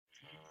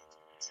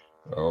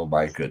Oh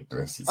my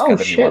goodness. It's Oh, going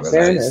to be shit, one of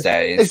there it those is.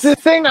 days. Is this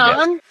thing Yeah.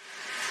 on?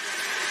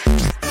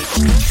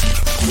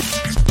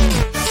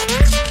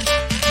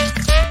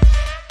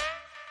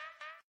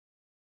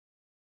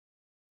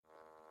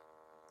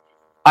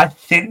 I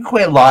think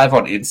we're live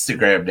on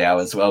Instagram now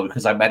as well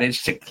because I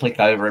managed to click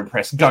over and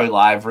press go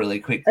live really I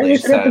quickly.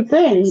 just got the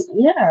thing.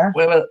 Yeah.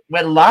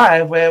 We're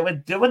live. We're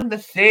doing the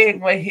thing.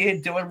 We're here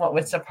doing what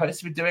we're supposed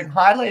to be doing.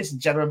 Hi, ladies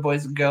and gentlemen,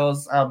 boys and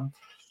girls,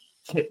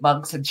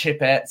 chipmunks and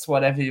chipettes,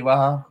 whatever you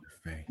are.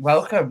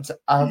 Welcome to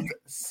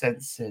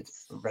Uncensored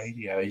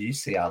Radio. You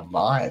see our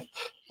live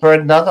for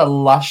another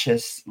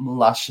luscious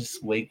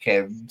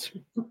weekend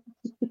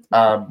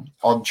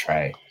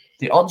entree.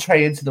 The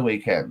entree into the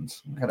weekend.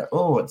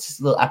 It's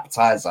a little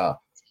appetizer.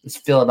 It's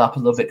filling up a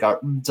little bit.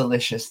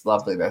 Delicious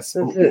loveliness.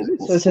 So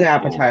it's an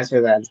appetizer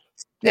then.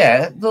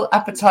 Yeah, little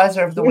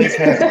appetizer of the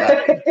weekend.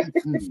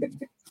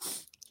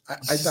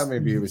 I thought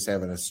maybe he was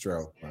having a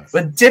stroke. But...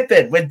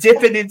 We're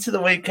dipping into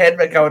the weekend.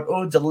 We're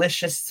going,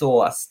 delicious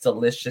sauce.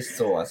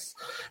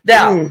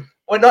 Now,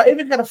 we're not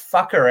even going to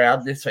fuck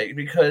around this week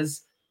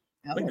because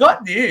we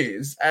got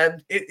news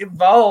and it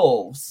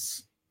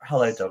involves...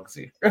 Hello,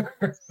 Dogsy.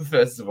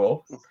 First of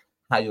all,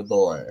 how you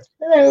doing?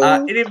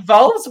 Hello. It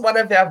involves one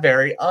of our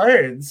very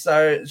own,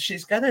 so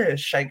she's going to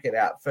shake it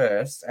out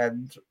first,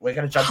 and we're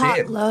going to jump in.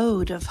 Hot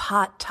load of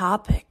hot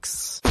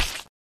topics.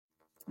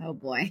 Oh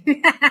boy!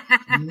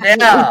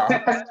 Now,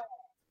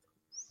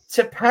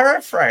 to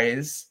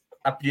paraphrase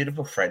a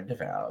beautiful friend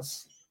of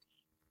ours,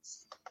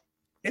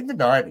 in the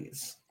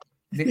 90s,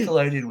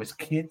 Nickelodeon was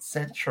Kid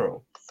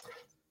Central,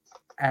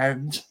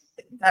 and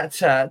that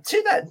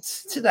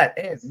to that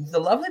end, the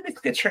lovely Miss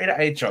Katrina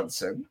A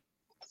Johnson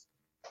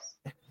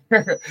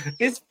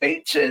is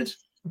featured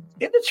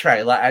in the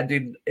trailer and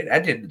in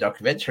the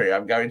documentary,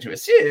 I'm going to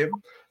assume,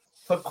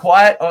 for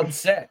Quiet on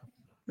Set,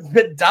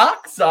 the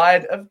dark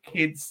side of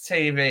kids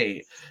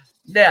TV.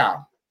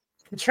 Now,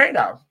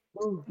 Katrina,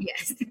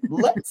 yes,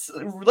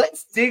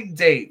 let's dig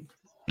deep.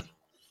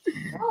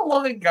 How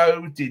long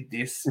ago did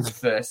this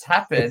first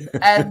happen,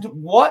 and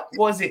what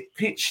was it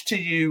pitched to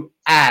you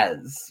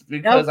as?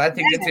 Because I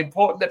think it's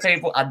important that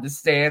people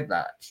understand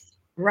that.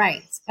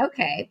 Right.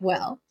 Okay.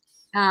 Well,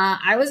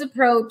 I was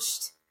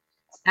approached.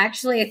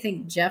 Actually, I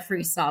think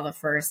Jeffrey saw the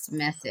first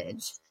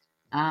message.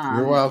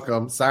 You're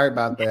welcome. Sorry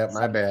about that.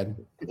 My bad.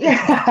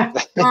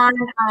 On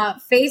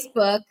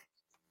Facebook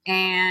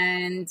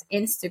and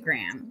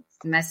Instagram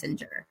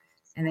Messenger.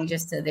 And they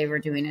just said they were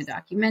doing a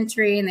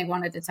documentary and they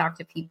wanted to talk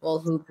to people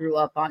who grew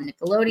up on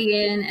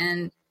Nickelodeon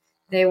and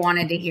they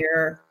wanted to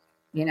hear,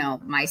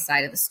 my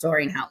side of the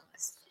story and how it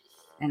was.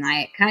 And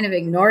I kind of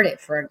ignored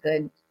it for a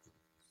good,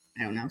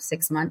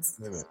 6 months.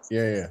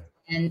 Yeah.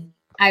 And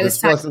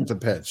This wasn't the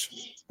pitch.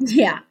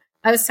 Yeah.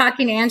 I was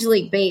talking to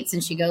Angelique Bates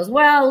and she goes,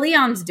 well,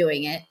 Leon's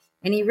doing it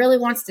and he really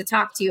wants to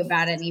talk to you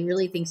about it and he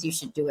really thinks you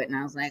should do it. And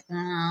I was like, oh,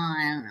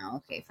 I don't know.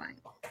 Okay, fine.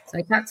 So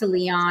I talked to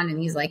Leon and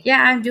he's like,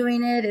 yeah, I'm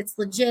doing it. It's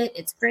legit.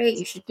 It's great.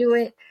 You should do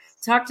it.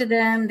 Talk to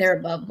them. They're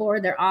above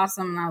board. They're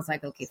awesome. And I was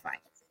like, okay, fine.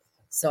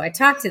 So I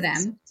talked to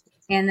them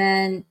and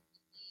then,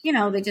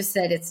 they just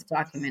said it's a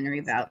documentary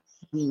about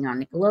being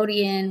on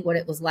Nickelodeon, what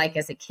it was like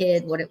as a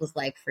kid, what it was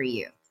like for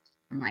you.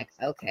 I'm like,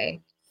 okay,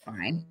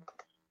 fine.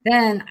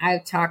 Then I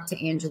talked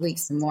to Angelique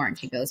some more and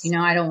she goes,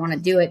 I don't want to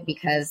do it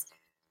because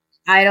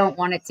I don't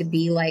want it to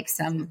be like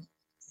some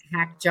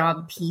hack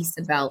job piece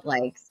about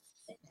like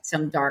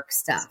some dark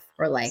stuff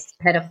or like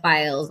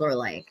pedophiles or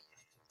like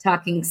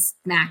talking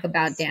smack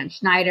about Dan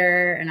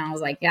Schneider. And I was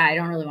like, yeah, I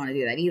don't really want to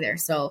do that either.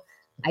 So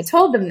I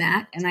told them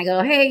that and I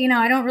go, hey,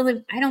 I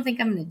don't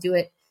think I'm going to do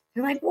it.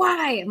 They're like,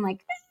 why? I'm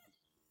like,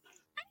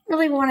 I don't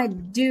really want to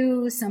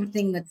do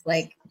something that's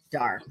like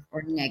dark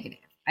or negative.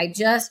 I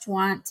just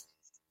wanted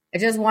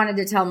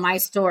to tell my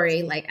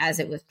story like as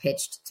it was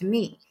pitched to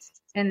me.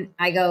 And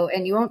I go,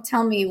 and you won't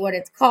tell me what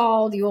it's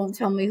called. You won't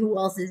tell me who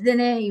else is in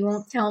it. You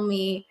won't tell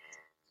me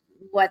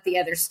what the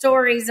other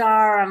stories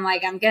are. I'm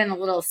like, I'm getting a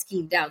little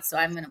skeeved out, so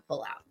I'm going to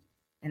pull out.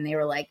 And they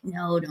were like,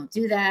 no, don't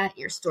do that.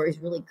 Your story's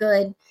really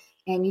good.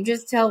 And you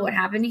just tell what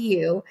happened to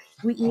you.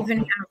 We even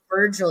have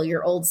Virgil,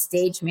 your old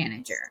stage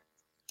manager,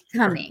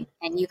 coming.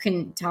 And you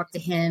can talk to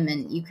him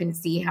and you can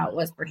see how it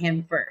was for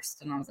him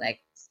first. And I was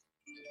like,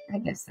 I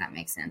guess that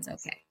makes sense.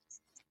 Okay.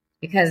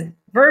 Because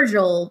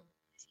Virgil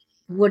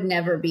would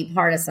never be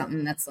part of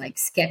something that's like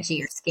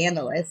sketchy or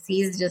scandalous.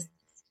 He's just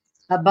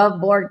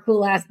above board,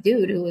 cool ass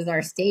dude who was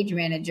our stage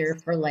manager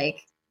for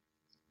like,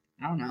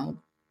 20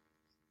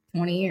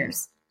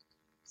 years.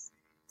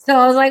 So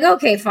I was like,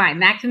 okay, fine.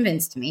 That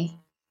convinced me.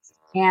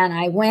 And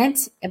I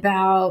went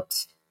about,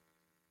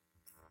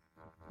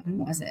 when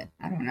was it?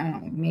 I don't know,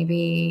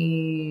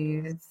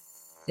 maybe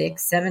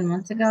 6-7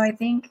 months ago, I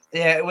think.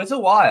 Yeah, it was a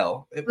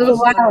while. It was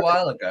a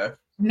while ago.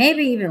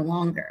 Maybe even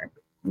longer.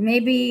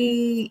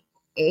 Maybe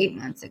 8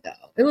 months ago.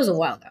 It was a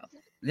while ago.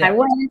 Yeah. I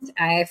went,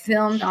 I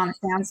filmed on a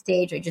sound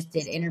stage. I just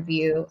did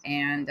interview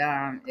and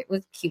it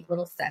was a cute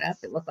little setup.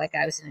 It looked like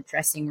I was in a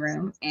dressing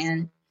room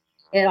and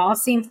it all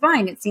seemed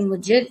fine. It seemed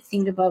legit. It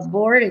seemed above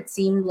board. It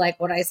seemed like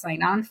what I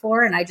signed on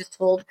for. And I just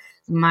told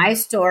my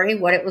story,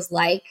 what it was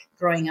like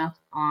growing up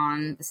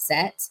on the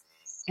set.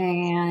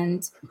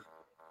 And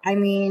I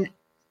mean,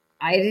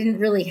 I didn't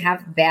really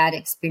have bad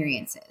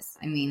experiences.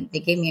 I mean, they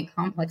gave me a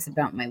complex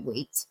about my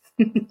weight.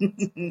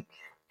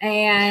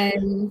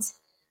 And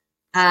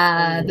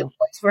the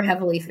boys were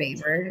heavily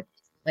favored.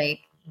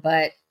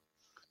 But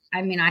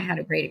I mean, I had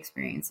a great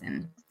experience.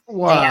 And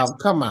wow,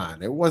 come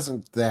on. It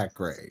wasn't that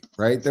great,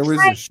 right? There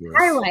was issues.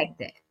 I liked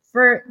it.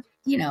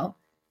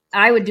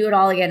 I would do it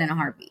all again in a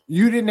heartbeat.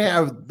 You didn't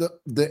have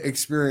the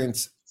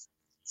experience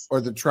or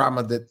the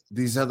trauma that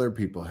these other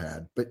people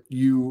had, but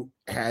you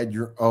had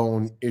your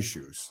own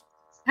issues.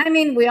 I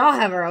mean, we all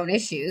have our own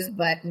issues,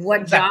 but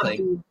what job do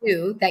you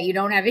do that you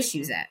don't have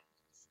issues at?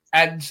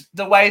 And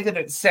the way that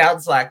it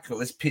sounds like it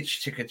was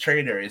pitched to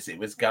Katrina is it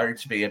was going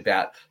to be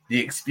about the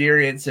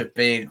experience of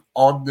being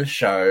on the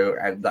show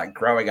and like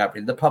growing up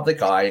in the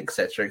public eye,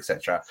 etc.,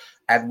 etc.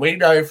 And we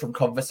know from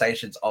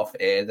conversations off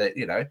air that,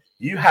 you know,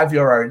 you have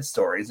your own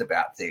stories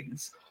about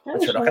things,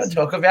 which we're not going to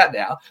talk about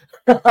now,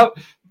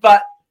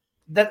 but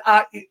that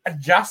are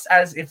just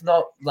as, if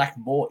not like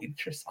more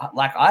interesting.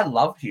 Like I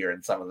love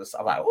hearing some of this.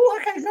 I'm like, oh,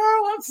 okay,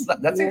 girl,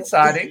 that's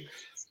exciting.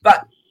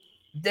 But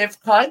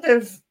they've kind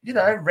of, you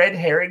know, red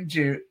herringed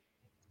you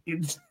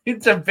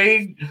into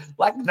being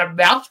like the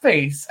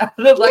mouthpiece.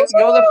 Like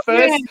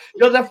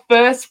you're the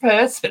first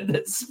person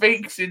that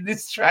speaks in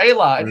this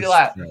trailer. And you're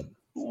like,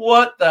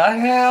 what the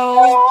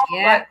hell?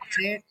 Yeah,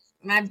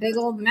 my big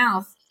old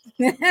mouth.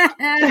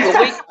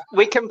 Well,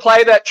 we can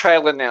play that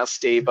trailer now,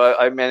 Steve.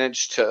 I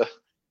managed to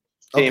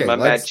my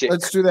magic.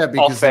 Let's do that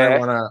because I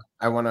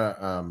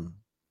wanna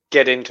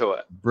get into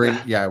it.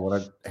 I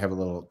want to have a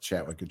little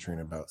chat with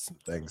Katrina about some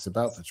things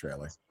about the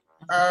trailer.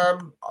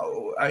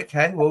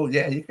 Okay. Well,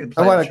 yeah, you can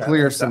play. I want to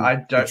clear some. I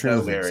don't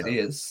know where it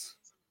is.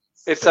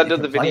 It's under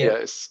the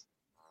videos.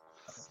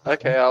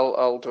 Okay,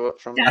 I'll do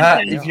it from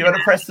if you want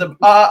to press them.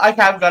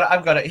 Okay, I've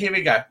got it. Here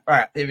we go. All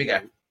right, here we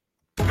go.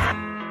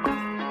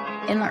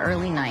 In the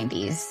early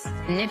 90s,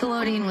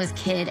 Nickelodeon was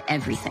kid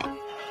everything.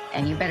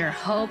 And you better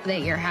hope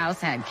that your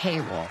house had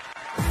cable.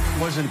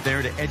 Wasn't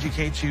there to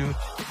educate you.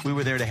 We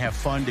were there to have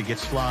fun, to get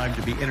slime,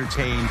 to be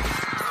entertained.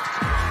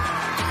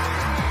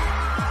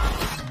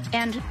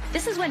 And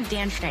this is when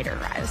Dan Schneider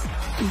arrives,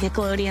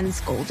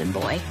 Nickelodeon's golden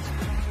boy.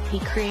 He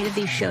created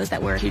these shows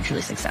that were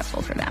hugely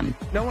successful for them.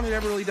 No one had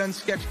ever really done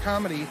sketch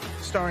comedy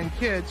starring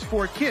kids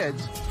for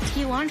kids.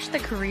 He launched the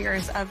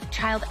careers of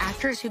child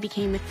actors who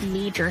became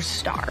major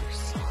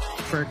stars.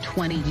 For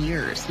 20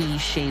 years, he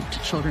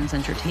shaped children's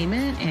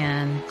entertainment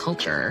and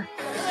culture.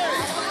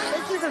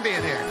 Thank you for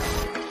being here.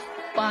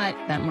 But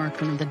that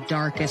marked one of the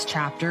darkest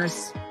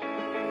chapters.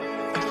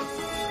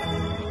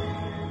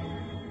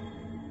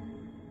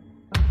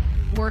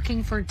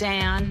 Working for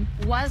Dan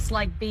was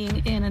like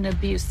being in an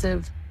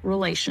abusive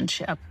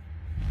relationship.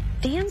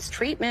 Dan's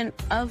treatment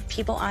of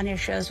people on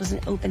his shows was an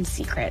open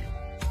secret.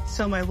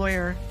 So my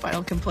lawyer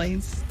filed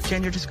complaints,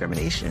 gender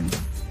discrimination,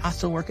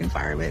 hostile work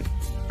environment,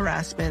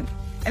 harassment,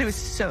 and it was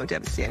so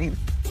devastating.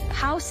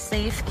 How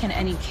safe can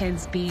any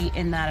kids be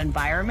in that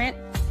environment?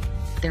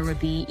 There would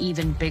be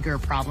even bigger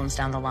problems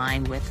down the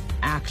line with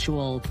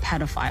actual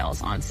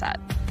pedophiles on set.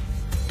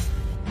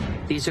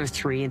 These are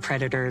 3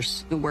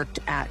 predators who worked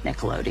at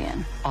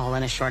Nickelodeon, all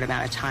in a short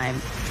amount of time.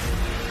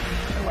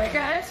 Wait,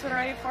 guys, we're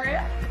ready for you.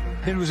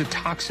 It was a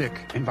toxic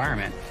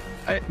environment.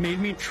 It made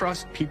me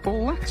trust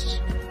people less.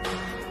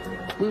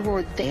 We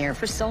were there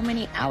for so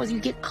many hours. You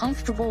get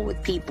comfortable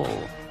with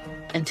people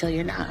until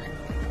you're not.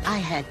 I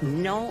had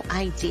no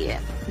idea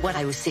what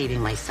I was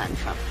saving my son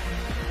from.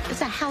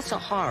 It's a house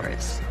of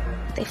horrors.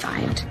 They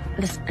find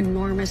this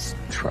enormous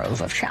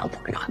trove of child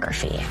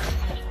pornography.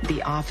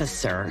 The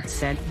officer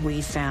said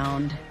we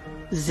found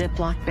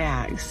Ziploc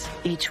bags,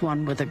 each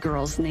one with a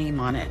girl's name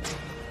on it.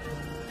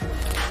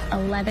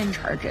 11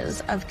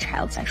 charges of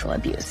child sexual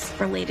abuse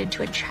related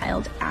to a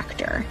child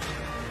actor.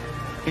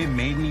 It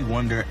made me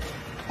wonder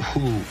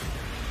who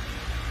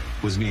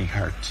was being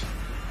hurt.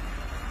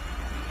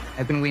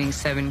 I've been waiting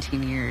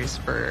 17 years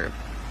for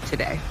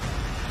today.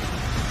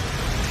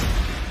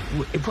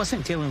 It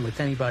wasn't dealing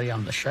with anybody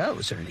on the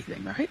shows or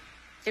anything, right?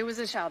 It was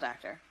a child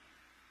actor.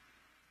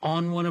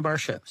 On one of our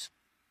shows?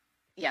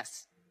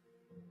 Yes.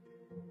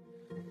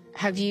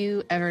 Have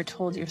you ever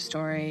told your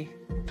story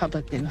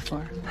publicly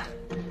before?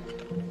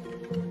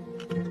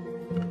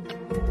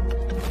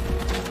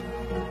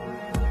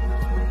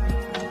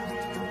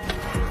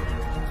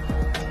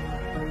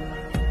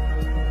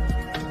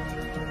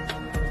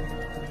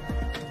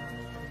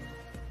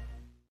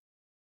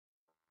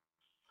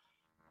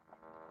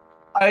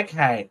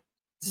 Okay.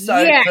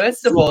 So,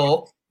 first of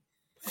all,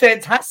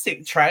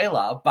 fantastic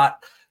trailer,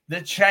 but the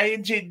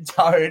change in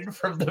tone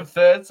from the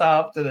first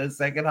half to the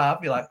second half,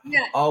 you're like,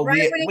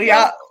 we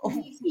are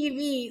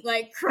TV,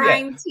 like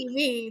crime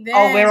TV. Then...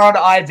 Oh, we're on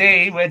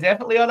ID. We're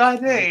definitely on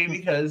ID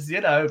because,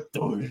 you know.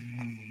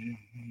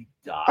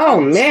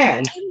 Oh, man.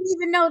 I didn't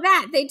even know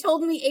that. They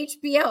told me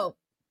HBO.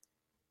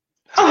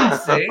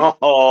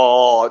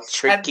 Oh,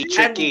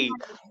 tricky.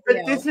 But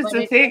this is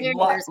the thing.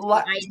 Like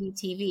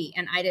IDTV,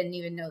 and I didn't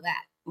even know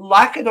that.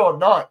 Like it or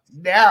not,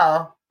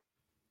 now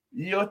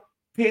you're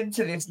pinned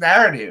to this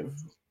narrative,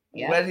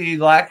 whether you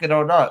like it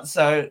or not.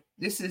 So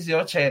this is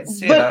your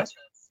chance,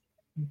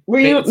 Were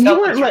you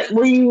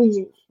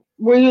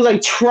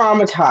like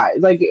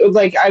traumatized?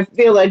 Like I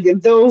feel like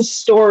those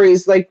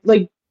stories, like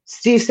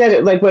Steve said,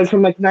 it like went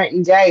from like night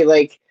and day.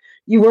 Like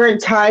you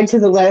weren't tied to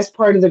the last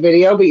part of the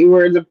video, but you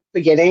were in the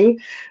beginning.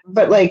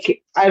 But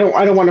like I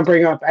don't want to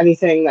bring up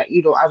anything that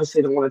you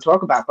obviously don't want to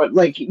talk about. But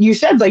like you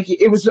said, like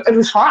it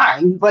was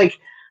fine. Like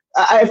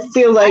I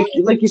feel like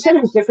you said,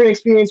 it was a different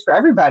experience for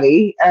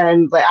everybody,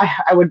 and like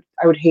I would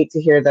hate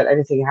to hear that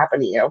anything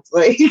happened to you.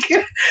 Like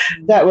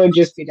that would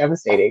just be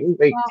devastating.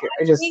 Like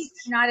I think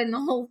not in the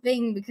whole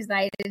thing because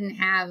I didn't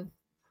have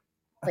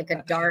like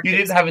a dark. You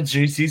didn't have a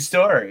juicy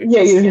story.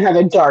 Yeah, you didn't have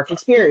a dark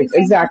experience.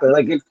 Exactly,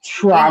 like it's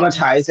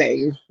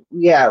traumatizing.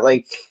 Yeah,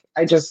 like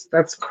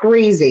that's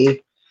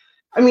crazy.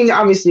 I mean,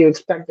 obviously you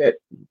expect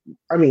it.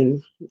 I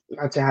mean,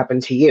 not to happen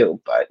to you,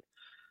 but.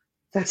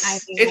 That's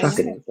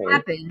happened.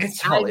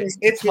 It's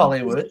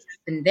Hollywood.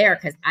 Happened there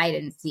because I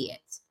didn't see it.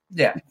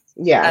 Yeah.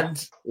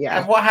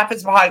 And what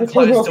happens behind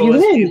closed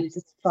doors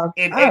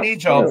in any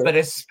job, but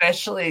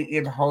especially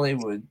in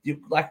Hollywood, you're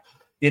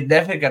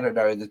never going to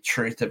know the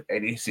truth of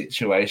any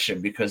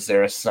situation because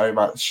there is so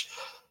much,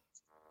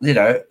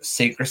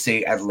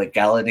 secrecy and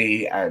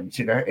legality and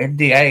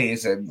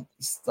NDAs and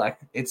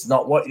it's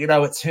not what you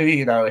know, it's who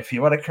you know. If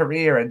you want a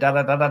career and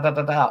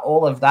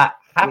all of that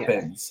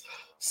happens. Yeah.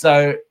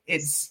 So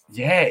it's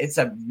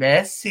a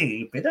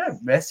messy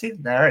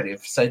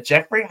narrative. So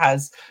Jeffrey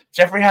has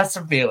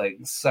some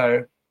feelings.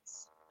 So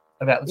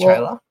about the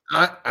trailer,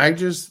 I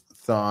just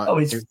thought.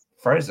 He's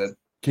frozen.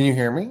 Can you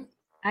hear me?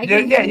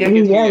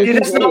 You're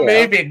just not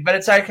moving, but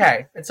it's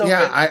okay. It's all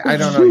good. I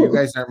don't know. You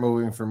guys aren't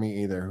moving for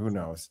me either. Who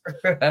knows?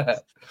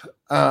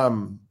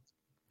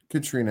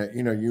 Katrina,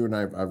 you and I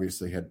have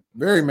obviously had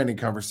very many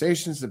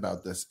conversations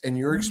about this, and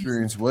your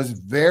experience was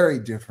very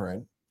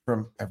different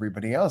from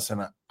everybody else.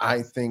 And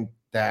I think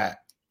that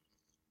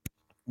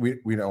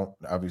we don't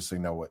obviously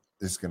know what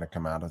is going to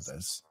come out of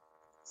this.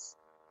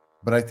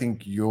 But I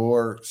think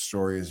your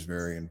story is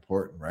very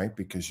important, right?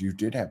 Because you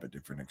did have a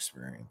different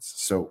experience.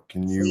 So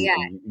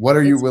what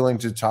are you willing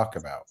to talk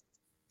about?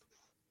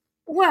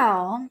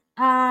 Well,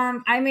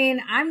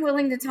 I'm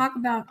willing to talk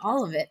about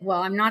all of it.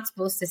 Well, I'm not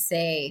supposed to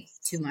say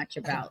too much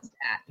about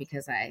that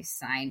because I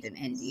signed an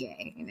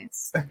NDA and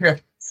it's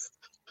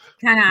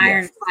kind of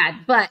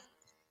ironclad. But,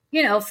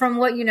 from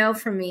what you know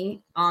from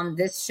me on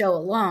this show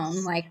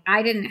alone, like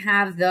I didn't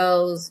have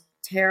those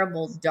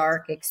terrible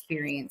dark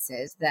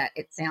experiences that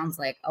it sounds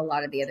like a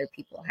lot of the other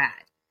people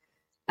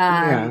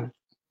had.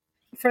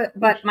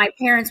 But my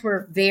parents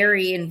were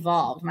very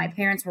involved. My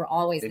parents were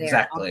always there.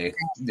 Exactly.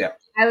 Yeah.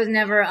 I was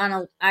never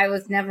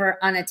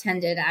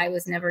unattended. I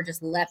was never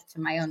just left to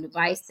my own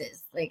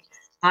devices. Like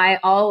I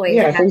always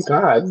thank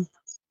God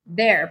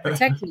there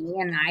protecting me,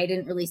 and I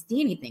didn't really see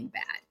anything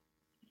bad.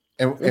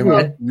 And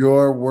with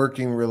your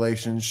working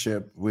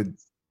relationship with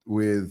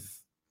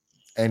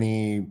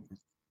any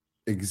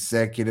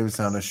executives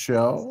on a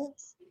show?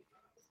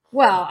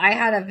 Well, I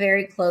had a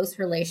very close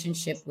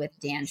relationship with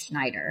Dan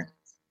Schneider,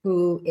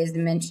 who is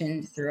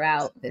mentioned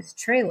throughout this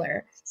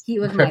trailer. He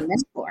was my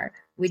mentor.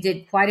 We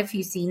did quite a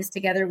few scenes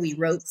together. We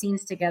wrote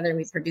scenes together.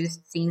 We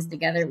produced scenes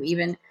together. We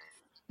even,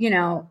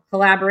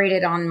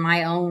 collaborated on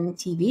my own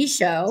TV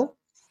show.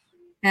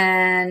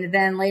 And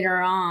then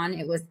later on,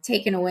 it was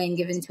taken away and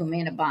given to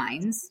Amanda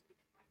Bynes.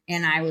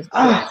 And I was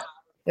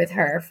with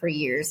her for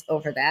years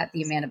over that,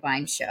 the Amanda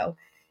Bynes show.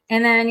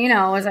 And then,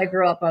 as I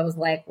grew up, I was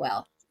like,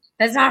 well,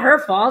 that's not her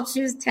fault.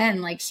 She was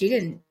 10. Like she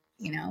didn't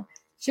do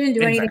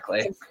anything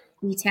to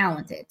be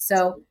talented.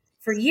 So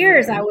for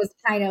years, I was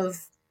kind of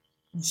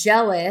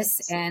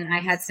jealous and I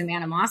had some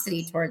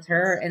animosity towards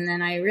her. And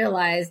then I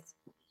realized,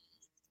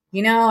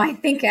 I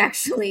think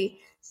actually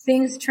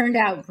things turned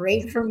out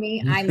great for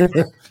me.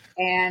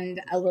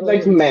 And a little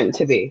like meant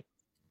to be.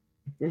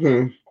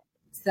 Mm-hmm.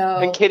 So,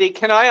 and Kitty,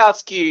 can I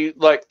ask you,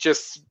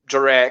 just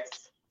direct?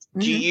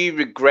 Do you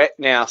regret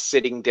now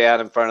sitting down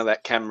in front of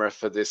that camera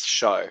for this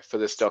show, for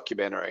this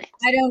documentary?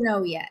 I don't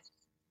know yet.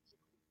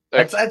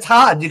 It's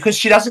hard because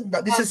she doesn't.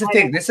 This is the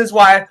thing. This is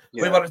why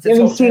we wanted to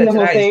talk to her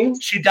today.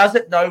 She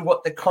doesn't know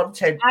what the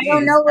content is,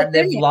 and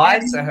they've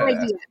lied to her.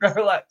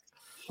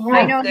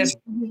 I know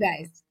you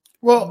guys.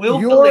 Well,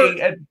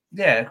 willfully,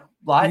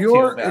 lied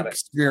your to you about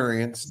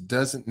experience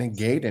doesn't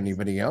negate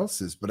anybody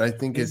else's, but I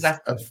think it's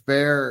a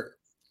fair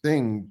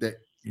thing that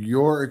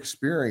your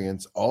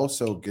experience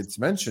also gets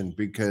mentioned,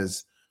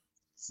 because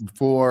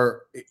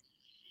for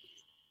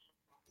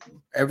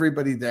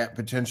everybody that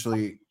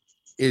potentially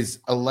is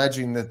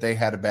alleging that they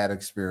had a bad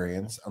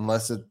experience,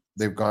 unless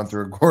they've gone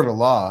through a court of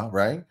law,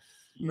 right?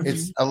 Mm-hmm.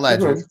 It's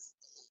alleged. Mm-hmm.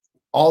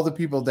 All the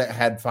people that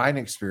had fine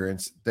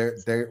experience,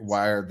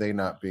 why are they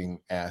not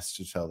being asked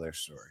to tell their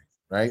story,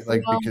 right?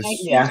 Like, because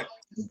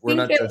we're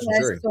not judging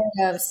jury.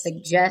 Sort of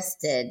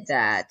suggested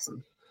that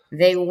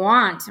They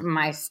want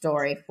my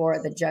story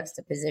for the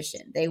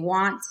juxtaposition. They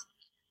want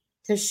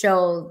to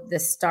show the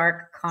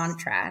stark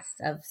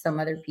contrast of some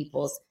other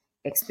people's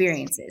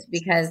experiences,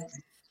 because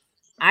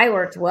I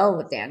worked well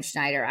with Dan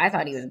Schneider. I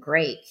thought he was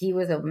great. He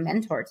was a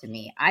mentor to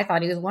me. I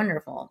thought he was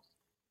wonderful.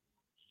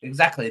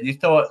 Exactly. You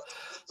thought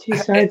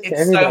it's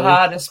so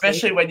hard,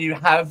 especially when you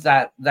have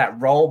that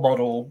role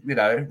model,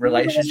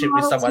 relationship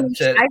with someone.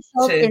 I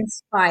felt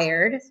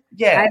inspired.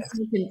 Yeah. I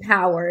felt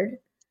empowered.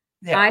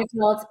 Yeah. I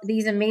felt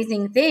these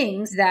amazing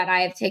things that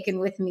I have taken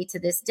with me to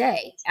this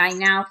day. I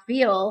now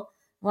feel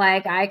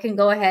like I can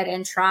go ahead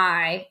and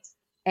try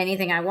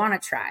anything I want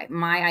to try.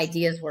 My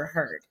ideas were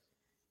heard.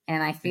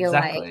 And I feel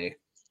like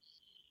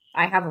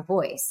I have a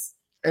voice.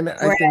 And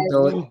I think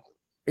though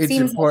it's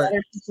seems important. Like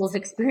other people's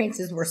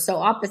experiences were so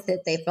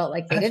opposite. They felt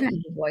like they didn't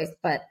have a voice,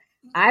 but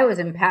I was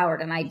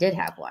empowered and I did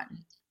have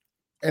one.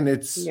 And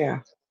it's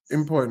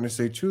important to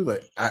say too,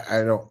 like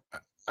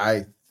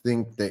I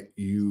think that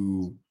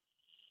you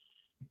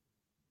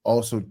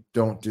also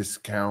don't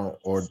discount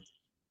or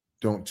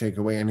don't take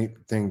away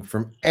anything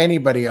from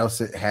anybody else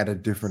that had a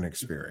different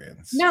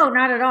experience. No,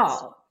 not at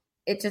all.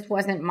 It just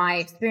wasn't my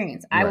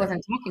experience. I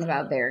wasn't talking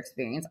about their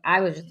experience.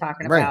 I was just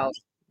talking about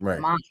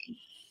mine.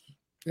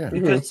 Yeah.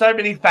 Because so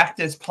many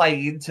factors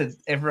play into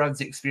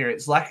everyone's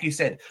experience. Like you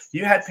said,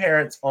 you had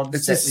parents on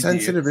it's set a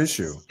sensitive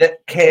issue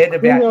that cared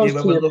about you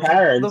and were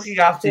looking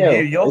after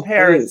you. Your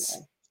parents,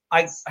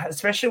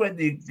 especially when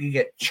you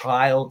get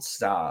child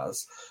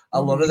stars,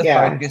 a lot of the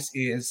focus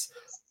is,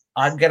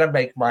 I'm going to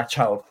make my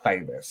child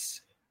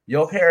famous.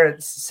 Your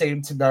parents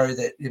seem to know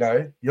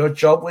that, your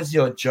job was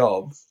your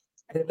job.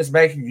 It was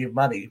making you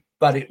money,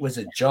 but it was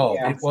a job.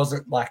 It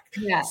wasn't like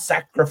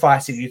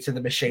sacrificing you to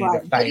the machine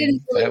of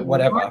fame or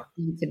whatever. Want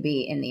me to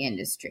be in the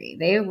industry.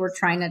 They were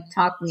trying to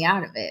talk me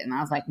out of it. And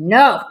I was like,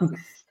 no,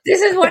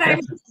 this is what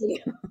I'm doing.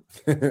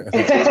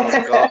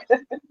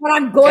 What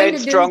I'm going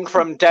to do. Strong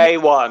from day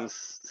one.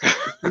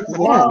 I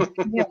fought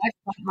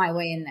my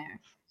way in there.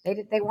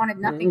 They wanted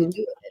nothing to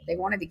do with it. They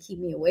wanted to keep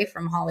me away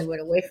from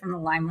Hollywood, away from the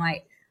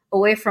limelight,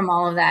 away from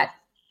all of that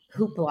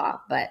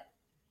hoopla. But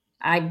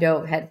I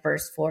dove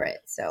headfirst for it.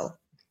 So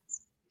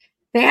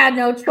they had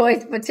no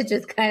choice but to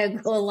just kind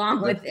of go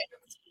along with it.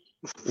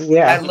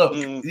 Yeah. And look,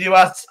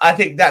 I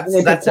think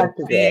that's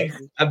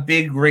a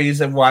big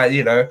reason why,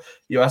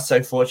 you are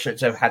so fortunate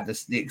to have had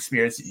the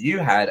experience that you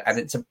had. And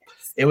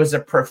it was a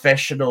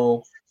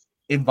professional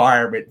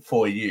environment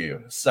for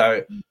you.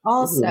 So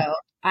also,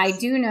 I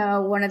do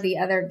know one of the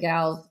other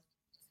gals'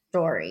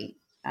 story,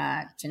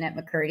 Jeanette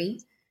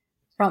McCurdy,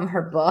 from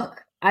her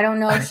book. I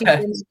don't know if she's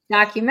in the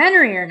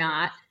documentary or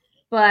not,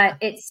 but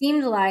it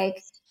seemed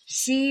like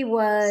she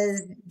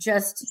was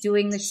just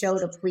doing the show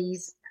to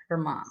please her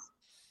mom.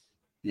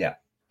 Yeah.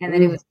 And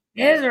then it was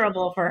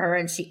miserable for her,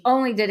 and she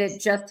only did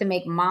it just to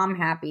make mom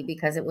happy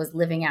because it was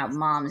living out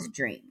mom's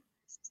dream.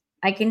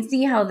 I can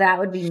see how that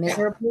would be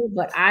miserable,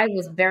 but I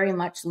was very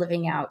much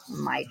living out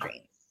my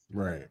dream.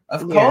 Right.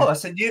 Of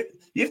course. And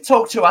you've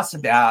talked to us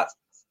about,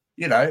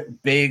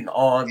 being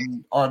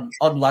on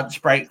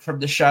lunch break from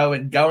the show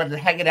and going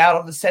and hanging out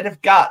on the set of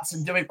Guts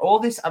and doing all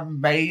this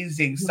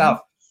amazing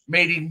stuff,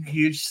 meeting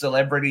huge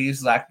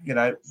celebrities that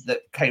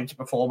came to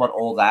perform on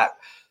all that.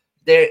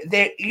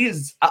 There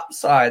is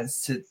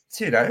upsides to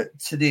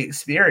the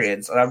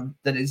experience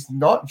that is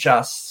not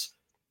just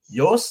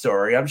your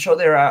story. I'm sure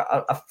there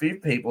are a few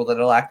people that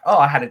are like, oh,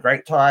 I had a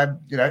great time.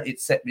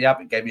 It set me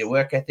up. It gave me a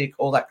work ethic,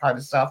 all that kind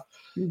of stuff.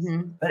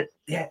 Mm-hmm. But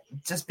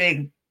just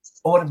being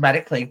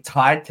automatically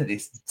tied to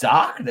this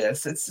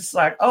darkness, it's just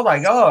like, oh my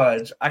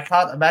God, I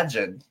can't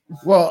imagine.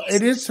 Well,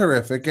 it is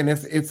horrific. And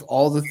if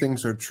all the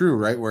things are true,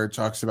 right, where it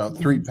talks about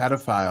 3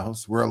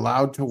 pedophiles were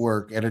allowed to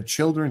work at a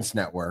children's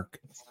network,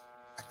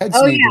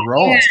 heads need to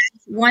roll. Yeah.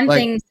 One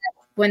thing,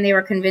 when they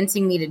were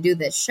convincing me to do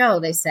this show,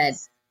 they said,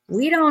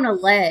 we don't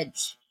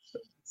allege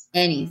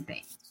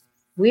anything.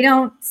 We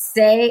don't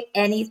say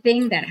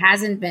anything that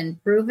hasn't been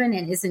proven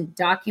and isn't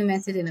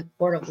documented in a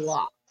court of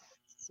law.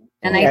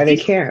 And they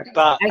can't.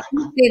 But I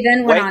think they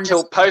then went on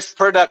till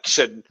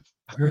post-production.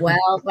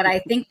 Well, but I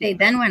think they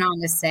then went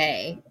on to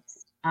say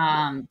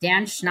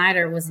Dan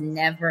Schneider was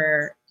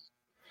never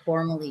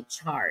formally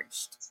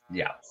charged.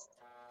 Yeah.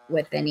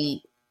 With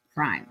any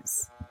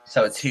crimes.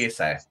 So it's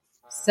hearsay.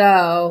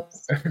 So,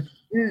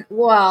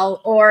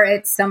 well, or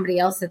it's somebody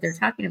else that they're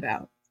talking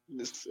about.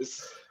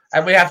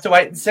 And we have to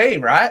wait and see,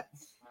 right?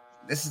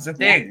 This is the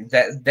thing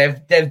that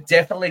they've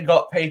definitely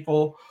got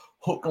people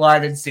hook,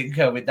 line, and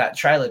sinker with that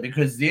trailer,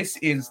 because this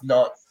is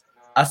not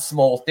a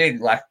small thing.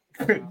 Like,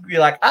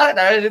 you're like, I don't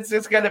know, it's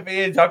just going to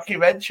be a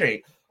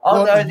documentary.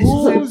 Oh no,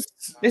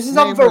 this is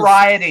on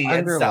Variety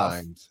and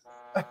stuff.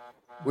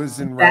 Was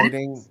in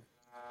writing.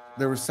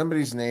 There was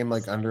somebody's name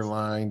like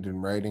underlined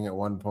in writing at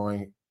one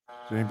point.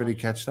 Did anybody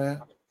catch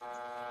that?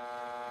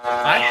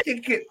 I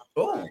think it.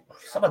 Oh,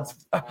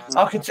 someone's.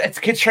 Oh, it's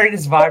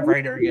Katrina's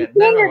vibrator again.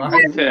 Never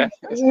mind.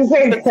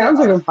 It sounds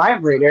like a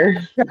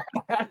vibrator.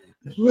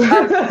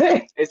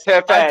 It's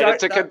her fan.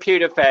 It's a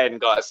computer fan,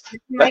 guys.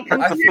 I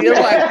feel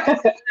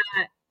like.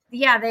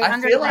 Yeah, they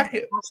underlined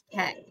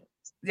hashtag.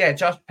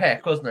 Josh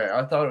Peck, wasn't it?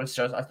 I thought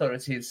it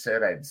was his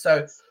surname.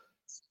 So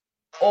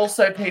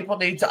also people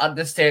need to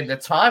understand the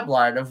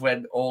timeline of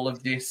when all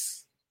of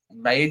this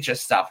major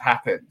stuff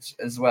happened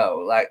as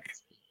well. Like,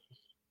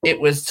 it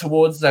was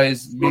towards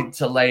those mid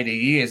to later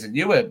years, and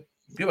you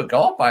were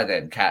gone by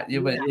then, Kat.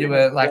 You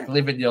were like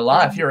living your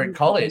life. You're in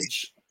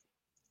college.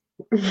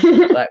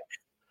 Like,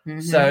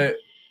 so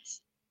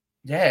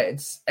yeah,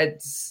 it's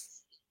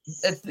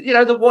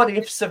the what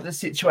ifs of the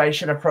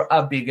situation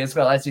are big as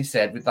well, as you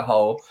said, with the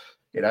whole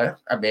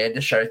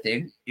Amanda show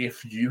thing.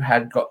 If you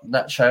had gotten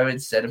that show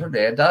instead of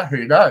Amanda,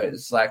 who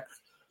knows? Like,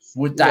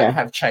 would that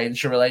have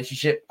changed your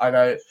relationship? I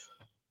know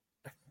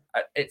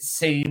it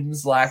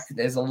seems like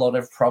there's a lot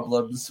of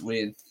problems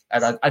with,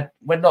 and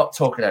we're not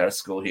talking out of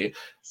school here.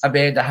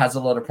 Amanda has a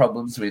lot of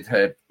problems with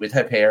her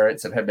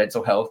parents and her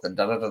mental health and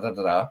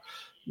da-da-da-da-da.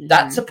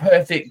 That's a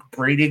perfect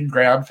breeding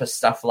ground for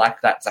stuff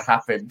like that to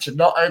happen, to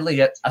not only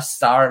get a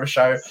star of a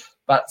show,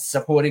 but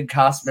supporting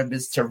cast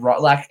members to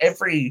write. Like,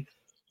 every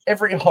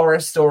horror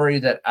story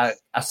that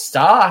a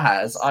star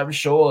has, I'm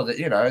sure that,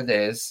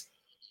 there's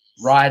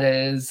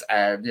writers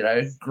and,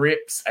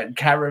 grips and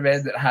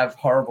cameramen that have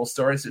horrible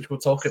stories, which we'll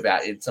talk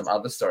about in some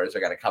other stories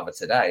we're going to cover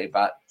today.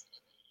 But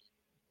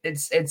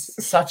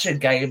it's such a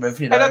game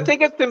of, And I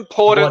think it's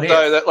important,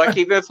 though, that, like,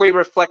 even if we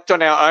reflect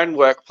on our own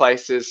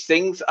workplaces,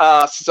 things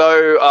are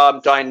so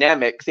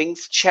dynamic.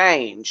 Things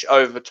change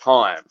over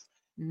time.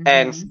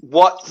 And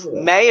what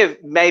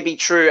may be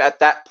true at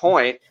that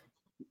point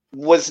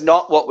was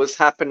not what was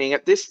happening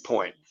at this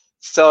point.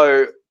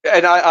 So,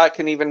 and I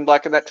can even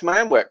liken that to my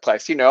own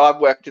workplace.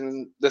 I've worked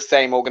in the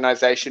same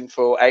organization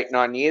for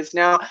 8-9 years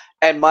now,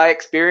 and my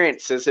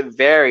experiences have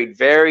varied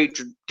very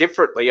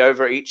differently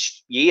over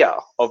each year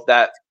of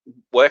that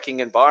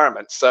working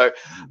environment. So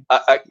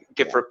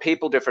different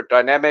people, different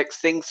dynamics,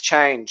 things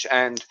change.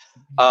 And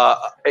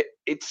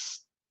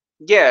it's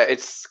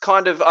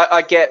kind of,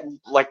 I get,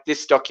 like,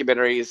 this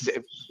documentary is,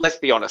 let's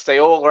be honest, they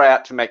all are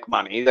out to make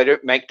money. They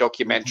don't make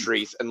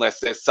documentaries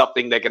unless there's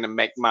something they're going to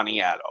make money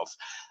out of.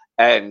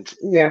 And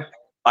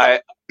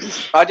I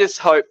just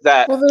hope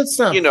that, that's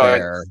not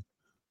fair.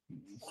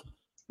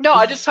 No,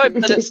 I just hope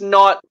that it's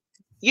not,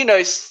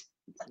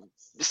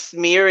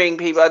 smearing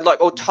people, like,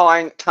 or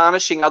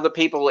tarnishing other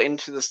people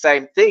into the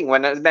same thing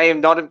when it may have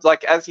not have,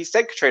 like, as you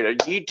said, Katrina,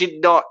 you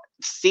did not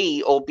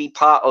see or be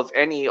part of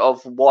any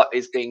of what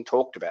is being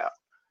talked about.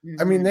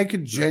 I mean, they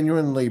could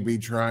genuinely be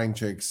trying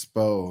to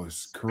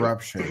expose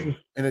corruption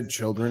in a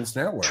children's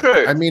network.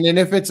 True. I mean, and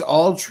if it's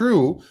all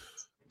true,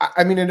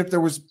 I mean, and if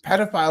there was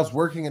pedophiles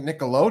working at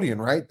Nickelodeon,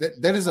 right?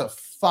 That is a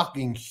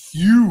fucking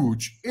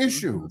huge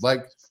issue.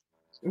 Like,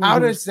 how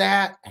does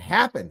that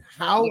happen?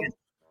 How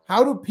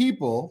do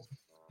people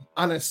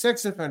on a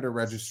sex offender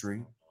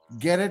registry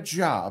get a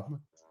job?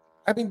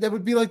 I mean, that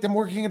would be like them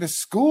working at a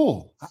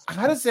school.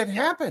 How does that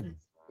happen?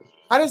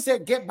 How does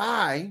that get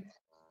by?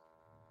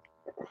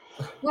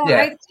 Well,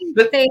 I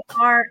think they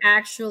are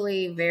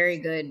actually very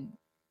good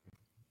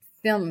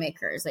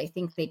filmmakers. I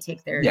think they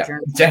take their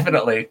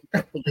definitely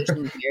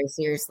investigation very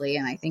seriously,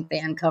 and I think they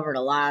uncovered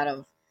a lot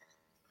of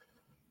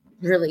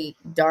really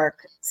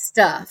dark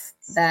stuff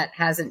that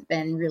hasn't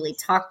been really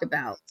talked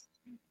about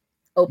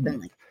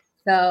openly.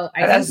 So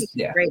I think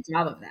they did a great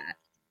job of that.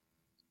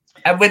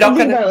 And we're not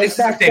going to. Like,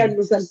 back then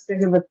was that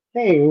big of a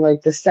thing,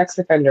 like the sex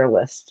offender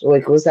list.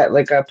 Like, was that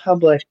like a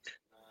public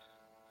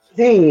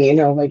thing?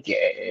 Like,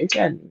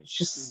 again, it's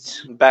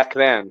just back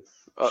then.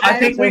 I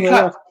think we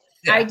cut.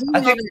 I do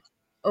know that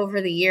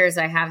over the years,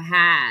 I have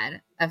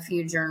had a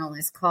few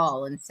journalists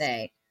call and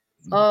say,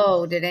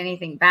 "Oh, did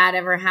anything bad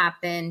ever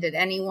happen? Did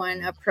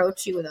anyone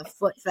approach you with a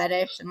foot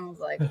fetish?" And I was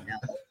like, "No."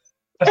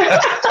 All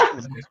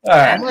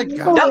right. Oh my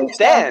God. Not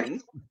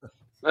then.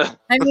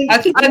 I mean,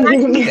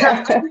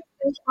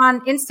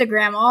 on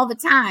Instagram all the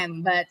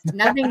time, but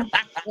nothing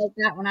like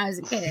that when I was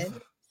a kid.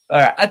 All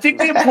right. I think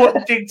the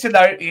important thing to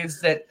note is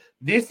that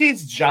this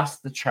is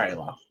just the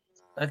trailer,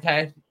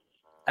 okay?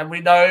 And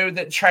we know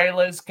that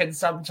trailers can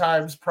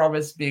sometimes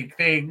promise big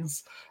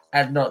things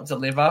and not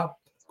deliver.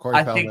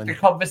 I think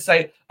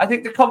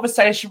the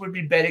conversation would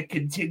be better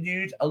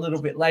continued a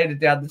little bit later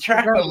down the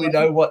track when we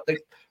know what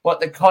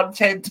the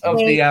content of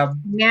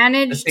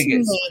managed to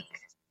make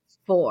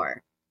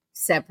 4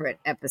 separate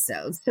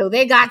episodes, so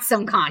they got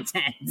some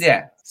content.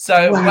 Yeah.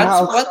 So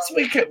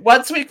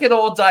once we can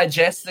all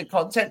digest the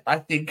content, I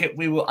think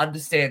we will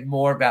understand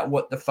more about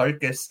what the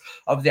focus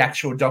of the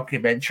actual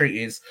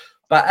documentary is.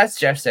 But as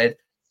Jeff said,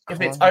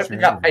 if it's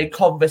opening up a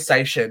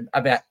conversation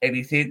about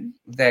anything,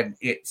 then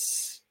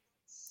it's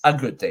a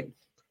good thing.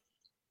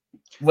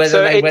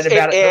 Whether they went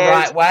about it the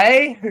right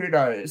way, who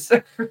knows?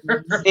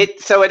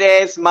 So it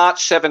airs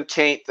March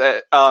 17th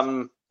at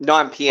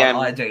 9 p.m.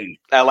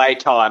 LA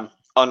time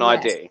on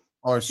ID.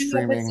 Or 2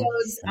 streaming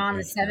episodes on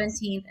the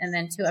 17th, and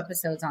then 2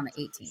 episodes on the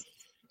 18th.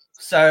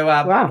 So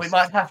we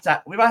might have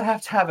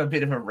to have a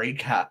bit of a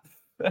recap.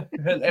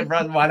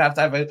 Everyone might have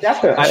to have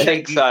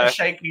a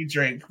shaky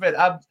drink.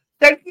 But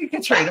thank you,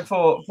 Katrina,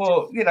 for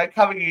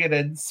coming in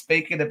and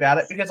speaking about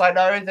it, because I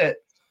know that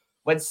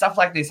when stuff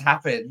like this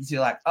happens,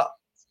 you're like, oh,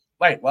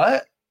 wait,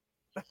 what?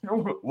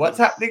 what's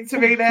happening to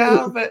me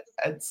now? But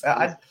it's,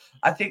 I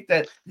think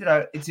that,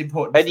 it's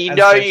important. And you're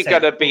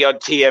going to be on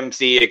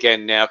TMZ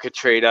again now,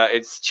 Katrina.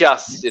 It's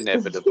just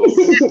inevitable.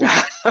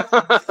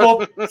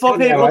 for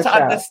people to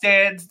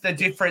understand the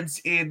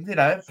difference in,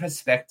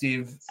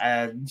 perspective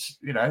and,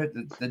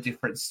 the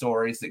different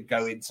stories that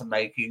go into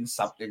making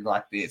something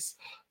like this,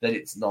 that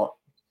it's not,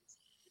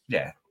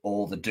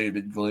 all the doom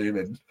and gloom,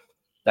 and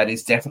that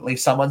is definitely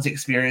someone's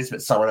experience,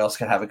 but someone else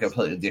can have a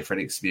completely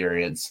different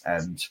experience.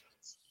 And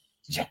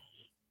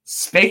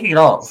speaking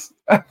of,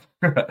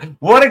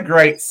 what a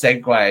great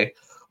segue.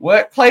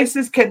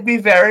 Workplaces can be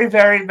very,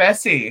 very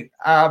messy.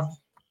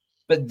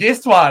 But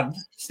this one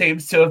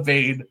seems to have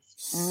been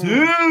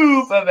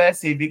super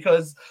messy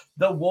because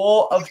the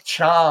war of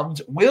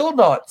Charmed will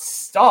not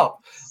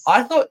stop.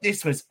 I thought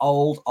this was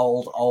old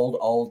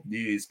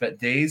news, but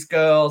these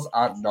girls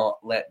are not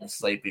letting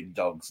sleeping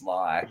dogs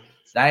lie.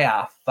 They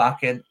are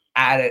fucking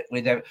at it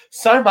with them.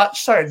 So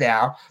much so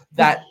now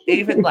that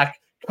even like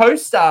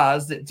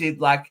co-stars that did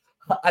like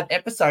an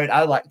episode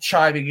are like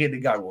chiming in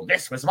and going, well,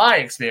 this was my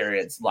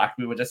experience, like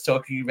we were just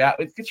talking about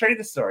with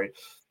Katrina's story.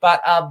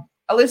 But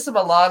Alyssa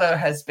Milano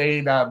has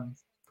been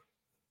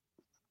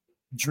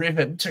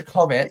driven to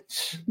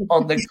comment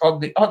on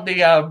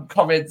the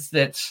comments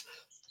that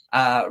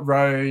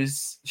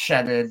Rose,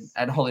 Shannon,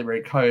 and Holly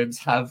Marie Combs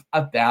have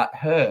about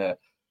her.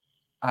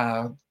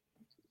 And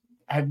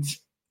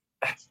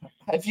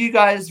have you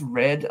guys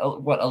read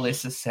what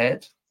Alyssa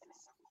said?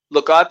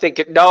 Look, I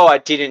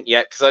didn't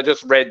yet, because I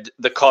just read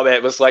the comment.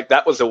 It was like,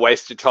 that was a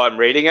waste of time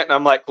reading it. And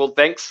I'm like, well,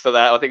 thanks for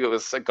that. I think it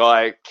was a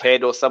guy,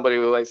 Ked, or somebody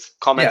who always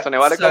comments on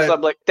our articles. So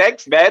I'm like,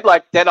 thanks, man.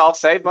 Like, then I'll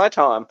save my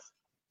time.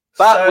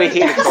 But we're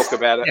here to talk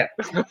about it.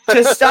 Yeah.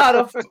 To start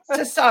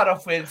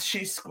off with,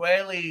 she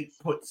squarely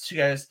she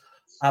goes,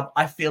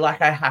 I feel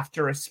like I have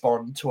to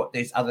respond to what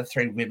these other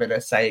three women are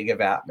saying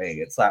about me.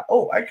 It's like,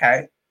 oh,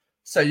 okay.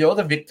 So you're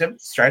the victim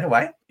straight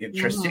away.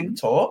 Interesting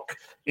talk.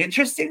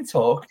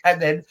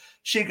 And then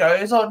she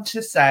goes on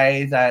to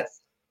say that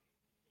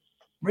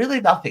really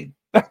nothing.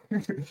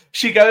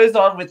 She goes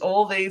on with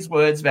all these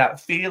words about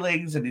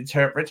feelings and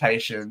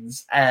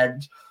interpretations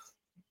and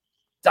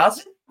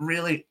doesn't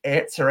really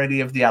answer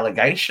any of the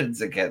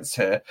allegations against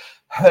her.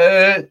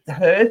 Her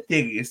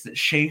thing is that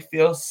she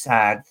feels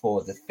sad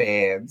for the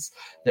fans,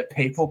 that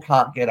people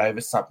can't get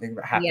over something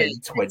that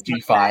happened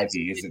 25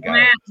 years ago.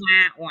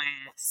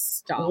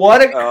 Stop.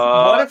 What a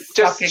cop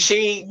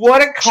She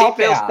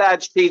feels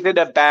sad she's in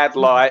a bad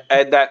light,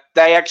 and that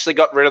they actually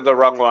got rid of the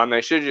wrong one.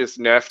 They should have just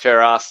nerfed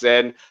her ass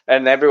then,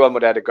 and everyone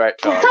would have had a great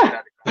time.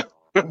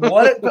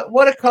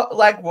 what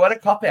a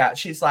cop out.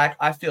 She's like,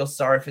 I feel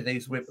sorry for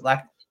these women.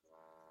 Like,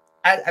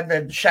 and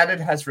then Shannon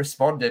has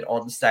responded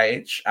on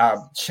stage.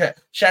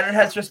 Shannon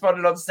has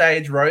responded on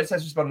stage. Rose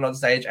has responded on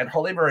stage, and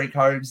Holly Marie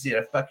Combs did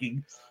a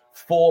fucking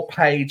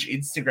 4-page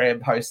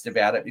Instagram post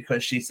about it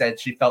because she said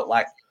she felt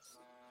like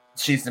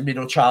she's the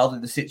middle child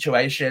in the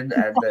situation,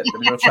 and that the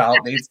middle child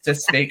needs to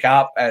speak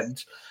up.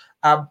 And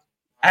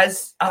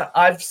as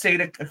I've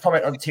seen a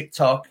comment on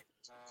TikTok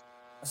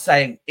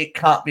saying it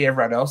can't be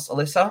everyone else,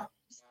 Alyssa,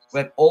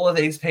 when all of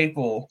these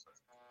people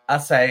are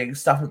saying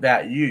stuff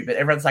about you, but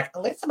everyone's like,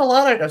 Alyssa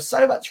Milano does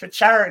so much for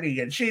charity,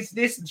 and she's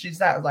this and she's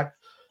that. Like,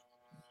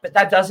 but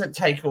that doesn't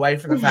take away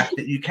from the fact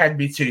that you can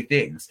be two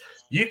things.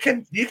 You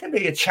can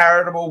be a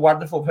charitable,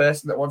 wonderful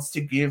person that wants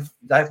to give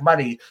like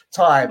money,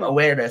 time,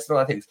 awareness, and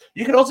all that things.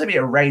 You can also be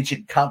a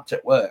raging cunt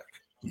at work.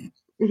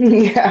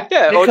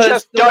 Yeah, or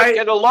just don't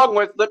get along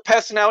with the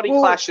personality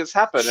clashes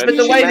happen. But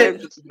the way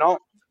that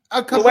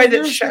a couple of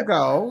years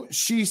ago,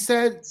 she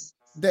said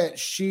that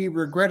she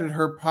regretted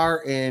her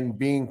part in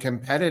being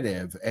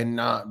competitive and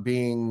not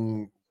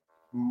being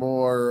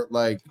more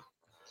like,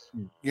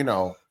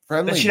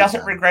 friendly. But she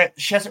doesn't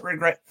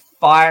regret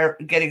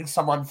getting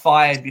someone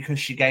fired because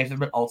she gave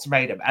them an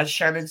ultimatum. As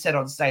Shannon said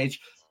on stage,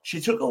 she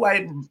took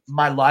away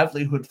my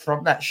livelihood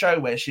from that show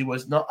where she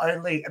was not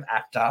only an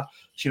actor,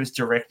 she was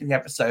directing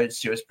episodes,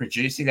 she was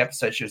producing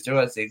episodes, she was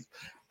doing things.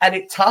 And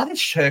it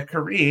tarnished her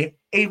career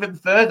even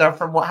further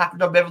from what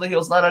happened on Beverly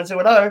Hills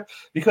 90210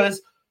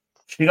 because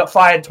she got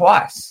fired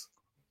twice.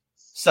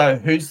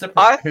 So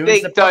I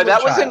think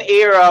that was an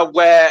era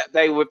where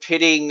they were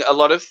pitting a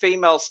lot of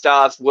female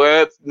stars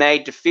were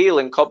made to feel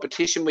in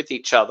competition with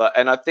each other.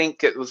 And I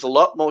think it was a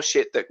lot more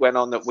shit that went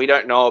on that we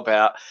don't know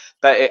about.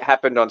 But it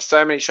happened on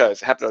so many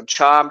shows. It happened on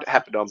Charmed. It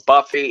happened on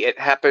Buffy. It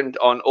happened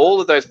on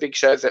all of those big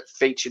shows that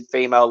featured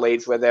female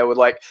leads where they were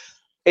like,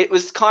 it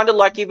was kind of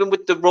like even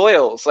with the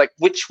Royals, like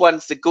which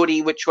one's the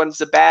goodie, which one's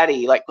the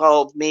baddie, like,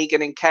 oh,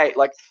 Megan and Kate.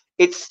 Like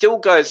it still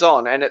goes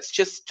on, and it's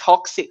just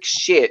toxic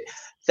shit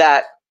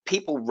that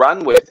people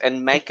run with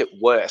and make it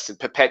worse and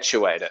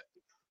perpetuate it.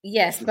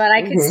 Yes, but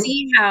I could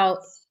see how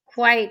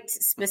quite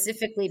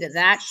specifically to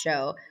that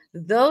show,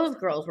 those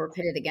girls were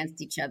pitted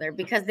against each other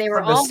because they were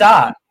from the all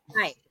start.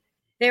 Right.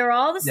 They were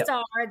all the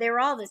star. They were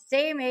all the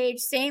same age,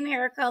 same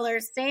hair color,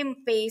 same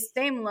face,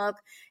 same look,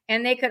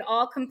 and they could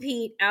all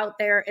compete out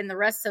there in the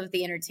rest of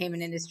the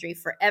entertainment industry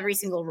for every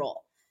single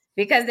role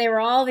because they were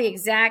all the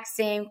exact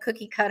same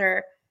cookie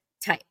cutter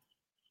type.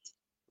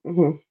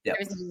 Mm-hmm. Yep.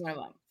 Every single one of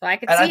them. So I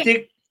could And see I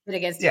think it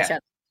against each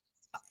other.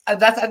 And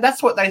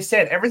that's what they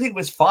said. Everything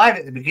was fine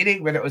at the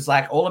beginning when it was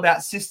like all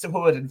about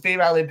sisterhood and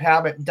female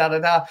empowerment and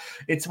da-da-da.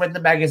 It's when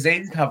the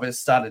magazine covers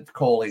started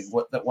calling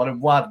that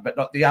wanted one but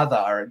not the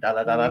other and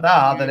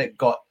da-da-da-da-da that it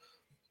got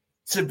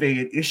to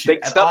be an issue.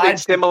 And something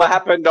similar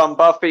happened on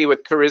Buffy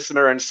with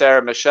Charisma and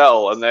Sarah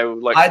Michelle, and they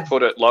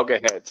put at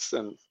loggerheads.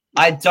 And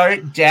I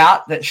don't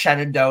doubt that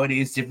Shannon Doherty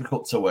is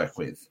difficult to work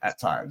with at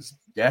times.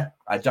 Yeah,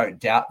 I don't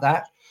doubt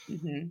that.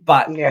 Mm-hmm.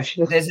 But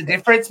there's a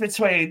difference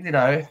between, and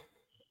I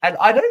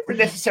don't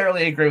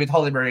necessarily agree with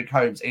Holly Marie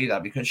Combs either,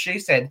 because she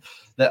said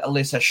that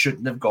Alyssa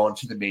shouldn't have gone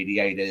to the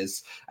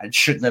mediators and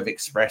shouldn't have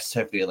expressed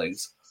her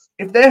feelings.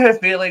 If they're her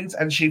feelings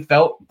and she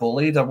felt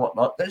bullied and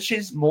whatnot, then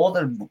she's more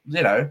than,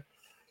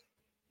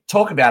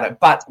 talk about it.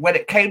 But when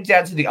it came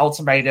down to the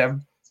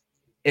ultimatum,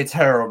 it's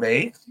her or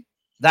me,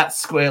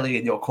 that's squarely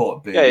in your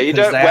court, Boo. Yeah, you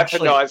don't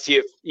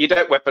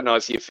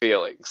weaponize your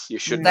feelings. You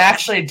shouldn't. They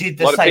actually did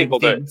the same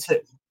thing.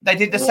 They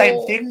did the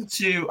same thing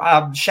to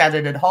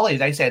Shannon and Holly.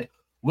 They said,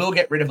 we'll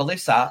get rid of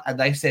Alyssa, and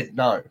they said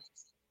no.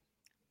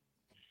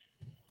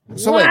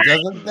 So wait,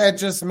 doesn't that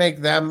just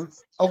make them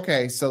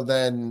okay? So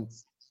then,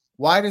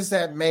 why does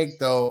that make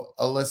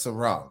Alyssa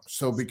wrong?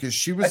 So because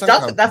she was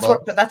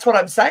uncomfortable. That's what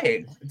I'm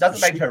saying. It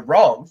doesn't make her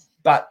wrong,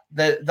 but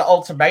the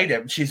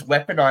ultimatum, she's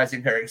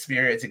weaponizing her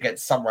experience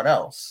against someone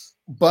else.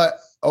 But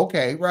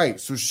okay, right.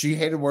 So she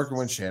hated working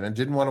with Shannon,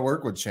 didn't want to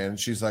work with Shannon.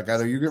 She's like,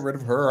 either you get rid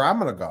of her or I'm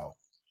gonna go.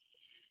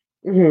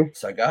 Mm-hmm.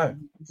 So go.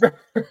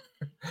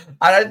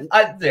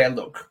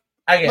 Look.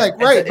 Again,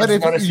 but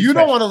if you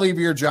don't want to leave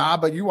your job,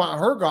 but you want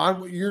her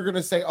gone, you're going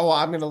to say, "Oh,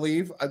 I'm going to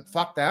leave."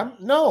 Fuck them.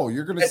 No,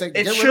 you're going to say,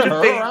 "Get rid of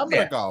her, or I'm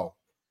going to go."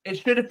 It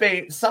should have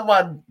been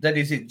someone that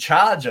is in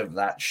charge of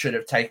that should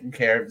have taken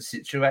care of the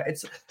situation.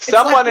 It's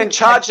someone in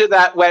charge of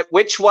that.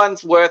 Which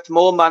one's worth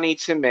more money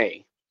to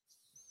me?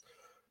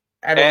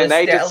 And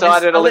they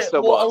decided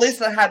Alyssa was.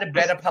 Alyssa had a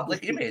better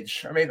public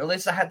image. I mean,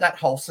 Alyssa had that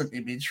wholesome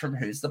image from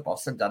Who's the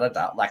Boss and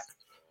da-da-da. Like,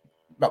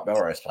 not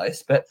Melrose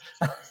Place, but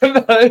Who's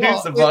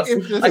the Boss?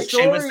 If the like,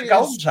 story she was the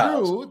golden is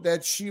child. true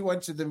that she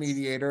went to the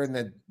mediator and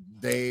that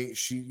the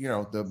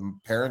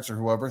parents or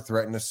whoever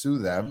threatened to sue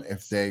them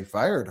if they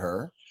fired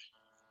her.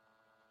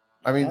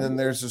 I mean, then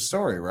there's a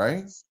story,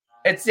 right?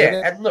 And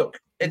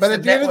look. But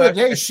at the end of the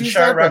day, she's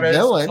not the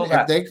villain.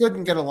 If they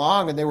couldn't get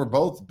along and they were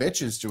both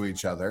bitches to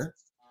each other.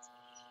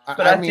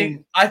 But I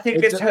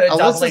think it's her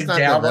doubling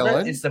down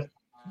on it.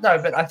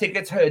 But I think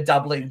it's her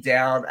doubling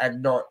down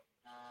and not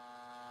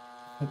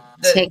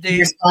taking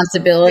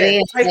responsibility.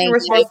 Yeah, taking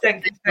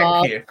responsibility.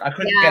 Thank you. I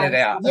couldn't get it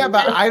out. Yeah,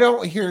 but I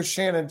don't hear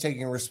Shannon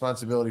taking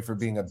responsibility for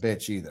being a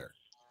bitch either.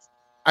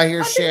 I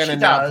hear Shannon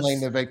not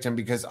playing the victim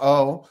because,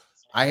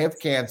 I have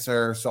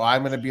cancer, so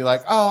I'm going to be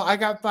like, I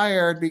got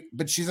fired.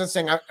 But she's not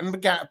saying I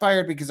got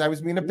fired because I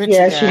was being a bitch.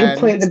 Yeah, she can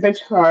play the bitch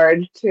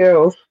hard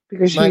too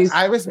because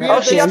I was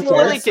being she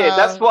absolutely did.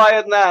 That's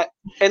why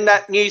in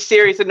that new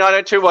series of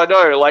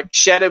 90210, like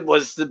Shannon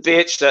was the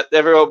bitch that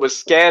everyone was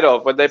scared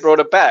of when they brought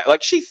her back.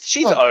 Like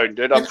she's owned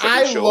it. I'm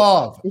pretty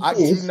sure.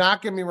 Do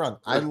not get me wrong.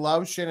 I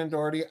love Shannon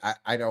Doherty.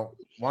 I don't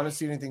want to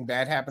see anything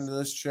bad happen to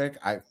this chick.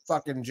 I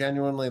fucking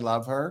genuinely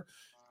love her,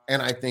 and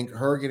I think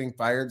her getting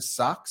fired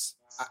sucks.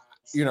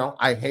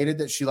 I hated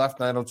that she left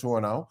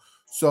 90210.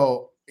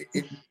 So,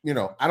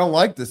 I don't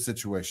like this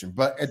situation.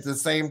 But at the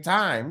same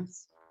time,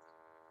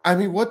 I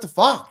mean, what the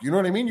fuck? You know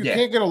what I mean? You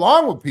can't get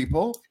along with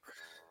people.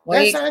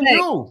 That's on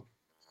you.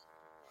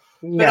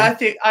 But I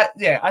think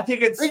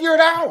it's... Figure it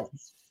out.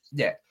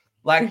 Yeah.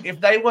 Like, if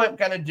they weren't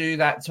going to do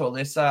that to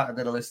Alyssa and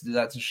then Alyssa did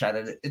that to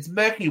Shannon, it's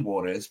murky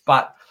waters.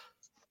 But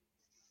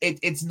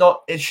it's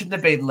not... It shouldn't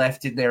have been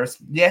left in there.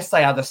 Yes,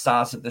 they are the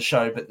stars of the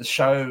show, but the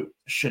show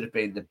should have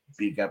been the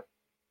bigger...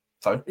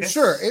 focus.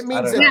 Sure, it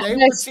means that they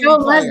were team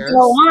players.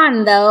 Go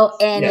on though,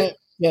 and it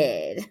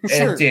did.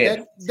 Sure, it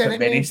did. Then it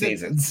many means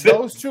seasons.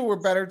 Those two were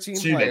better team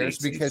players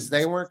because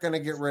they weren't going to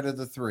get rid of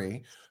the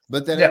three.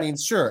 But then it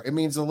means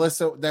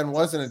Alyssa then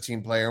wasn't a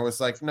team player and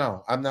was like,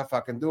 no, I'm not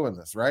fucking doing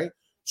this, right?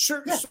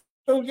 Sure. Yeah.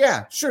 So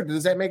sure.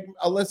 Does that make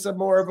Alyssa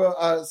more of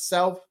a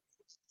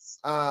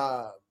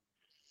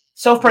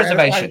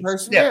self-preservation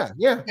person?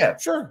 Yeah,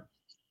 sure.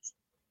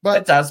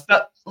 But it does.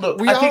 But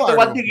look, I think the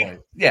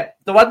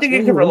one thing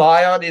you can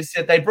rely on is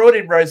that they brought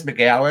in Rose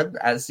McGowan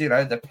as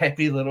the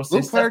peppy little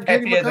sister,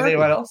 peppier than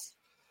anyone else.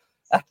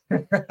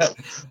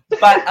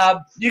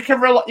 But you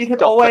can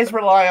always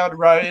rely on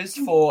Rose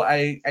for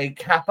a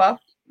capper.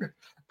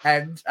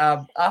 And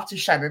after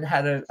Shannon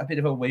had a bit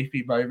of a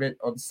weepy moment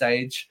on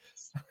stage,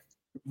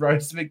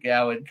 Rose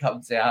McGowan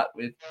comes out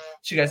with,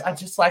 she goes, "I'd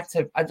just like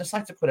to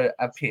put a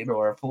pin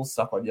or a full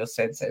stop on your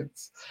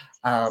sentence.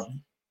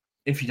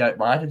 If you don't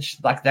mind." And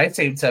they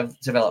seem to have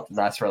developed a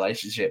nice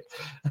relationship.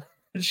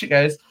 And she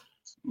goes,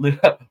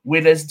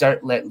 "Winners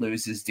don't let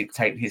losers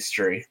dictate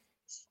history."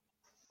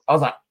 I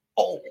was like,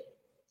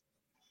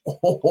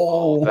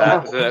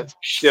 that's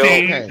still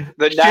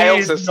the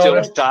nails are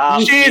still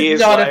dark. She's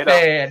not a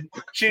fan.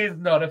 She's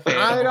not a fan.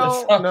 I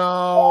don't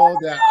know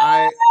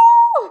that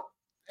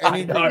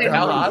anything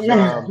coming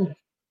from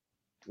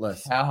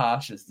listen. How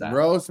harsh is that?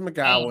 Rose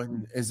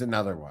McGowan is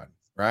another one,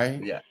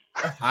 right? Yeah.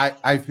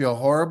 I feel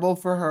horrible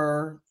for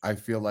her. I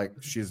feel like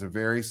she's a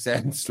very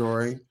sad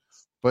story,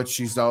 but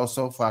she's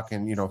also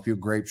fucking, a few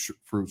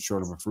grapefruit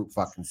short of a fruit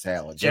fucking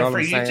salad.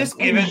 Jeffrey, you've just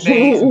given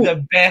me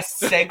the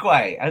best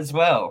segue as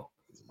well.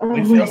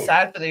 We feel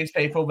sad for these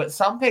people, but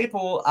some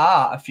people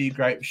are a few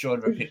grapes short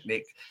of a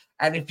picnic.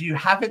 And if you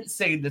haven't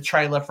seen the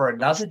trailer for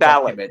another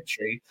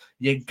documentary,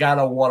 you're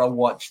gonna want to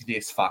watch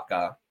this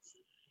fucker.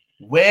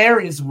 Where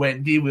is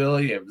Wendy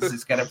Williams?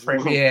 Is going to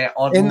premiere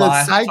on in the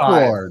Lifetime. psych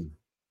ward.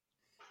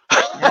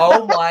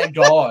 Oh my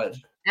god!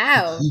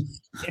 Ow!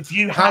 If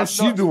you How's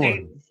she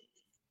doing?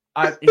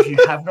 If you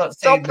have not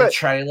seen the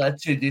trailer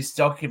to this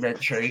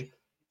documentary,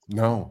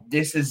 no,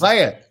 this is play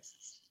it.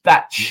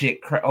 That shit.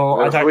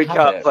 We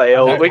can't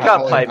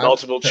play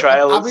multiple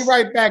trailers. I'll be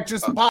right back.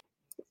 Just pop.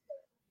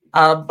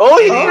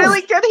 He's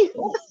really getting.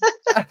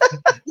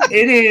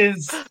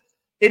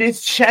 It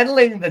is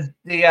channeling the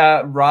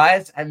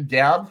rise and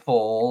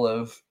downfall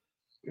of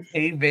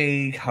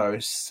TV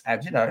hosts,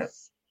 and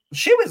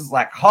she was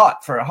like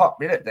hot for a hot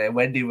minute there,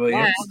 Wendy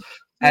Williams,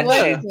 and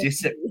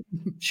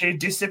she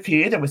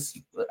disappeared and was,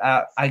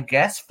 I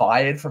guess,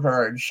 fired from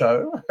her own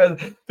show.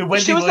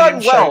 She was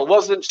unwell,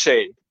 wasn't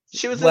she?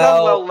 She was an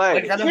unwell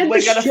lady.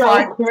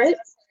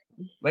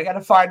 We're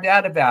gonna find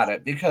out about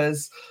it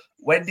because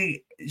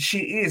Wendy,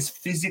 she is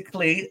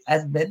physically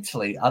and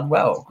mentally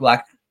unwell.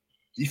 Like,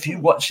 if you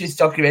watch this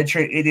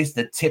documentary, it is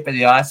the tip of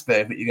the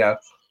iceberg, but you go,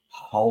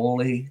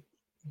 holy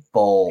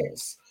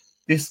balls.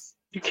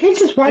 You can't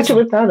just watch it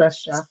without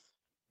us, Jeff.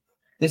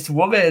 This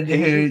woman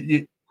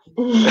who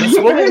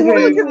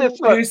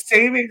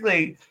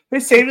seemingly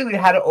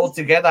had it all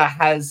together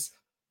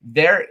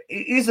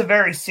is a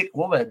very sick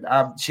woman.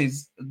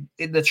 She's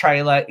in the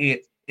trailer.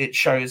 It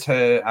shows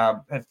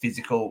her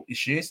physical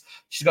issues.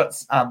 She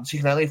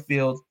can only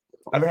feel.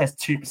 I mean, has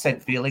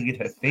 2% feeling in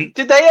her feet.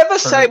 Did they ever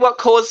say what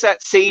caused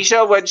that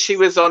seizure when she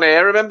was on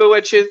air? Remember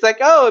when she was like,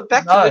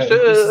 back to the show?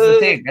 This is the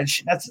thing. And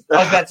I was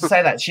about to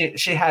say that.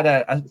 She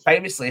had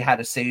famously had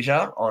a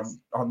seizure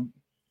on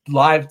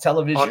live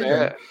television. On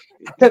air.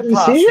 The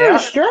seizure or a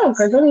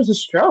stroke? I thought it was a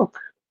stroke.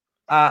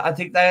 I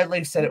think they at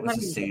least said it was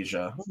a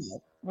seizure.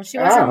 Well, she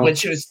wasn't when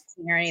she was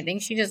or anything.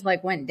 She just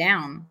like went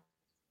down.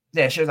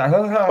 Yeah, she was like,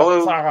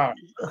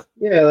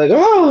 yeah, like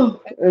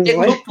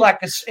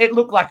It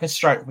looked like a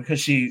stroke because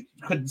she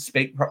couldn't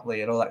speak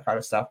properly and all that kind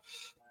of stuff.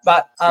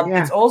 But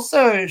it's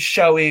also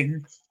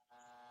showing.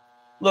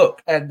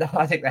 Look, and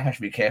I think they have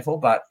to be careful,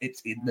 but it's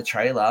in the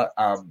trailer.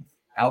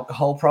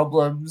 Alcohol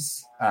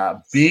problems,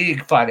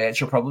 big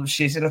financial problems.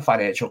 She's in a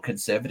financial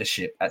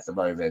conservatorship at the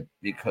moment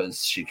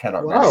because she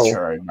cannot manage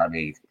her own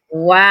money.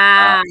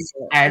 Wow!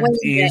 And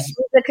is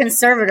the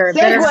conservator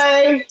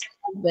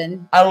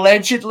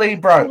allegedly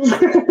broke,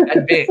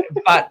 and big,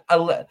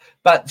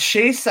 but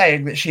she's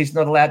saying that she's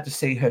not allowed to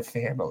see her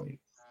family.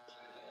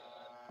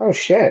 Oh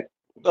shit!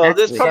 Well,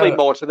 there's probably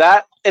more to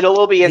that. It'll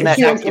all be in that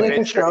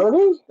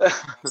documentary.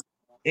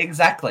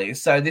 Exactly.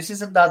 So this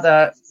is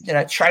another,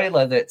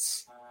 trailer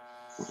that's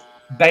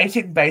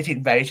baiting,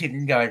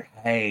 and going,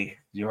 "Hey,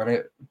 you want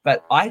to?"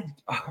 But I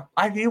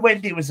knew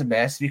Wendy was a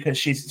mess because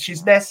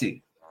she's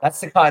messy. That's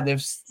the kind of,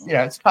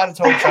 it's kind of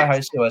talk show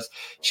host to us.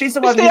 She's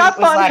the one who I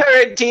find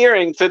her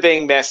endearing for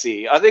being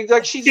messy. I think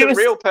she's a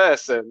real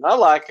person. I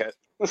like it.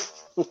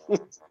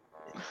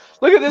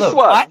 Look at this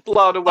one,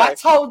 blown away. I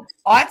told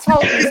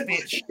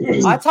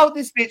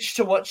this bitch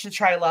to watch the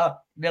trailer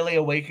nearly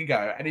a week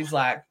ago, and he's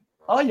like,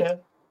 "Oh yeah,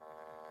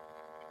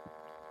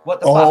 what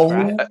the fuck,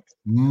 right?"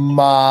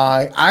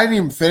 My, I didn't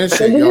even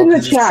finish it.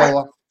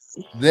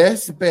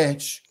 This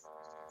bitch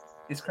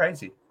is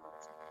crazy.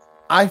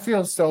 I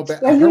feel so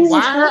bad. Why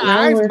are her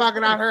eyes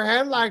bugging out her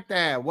head like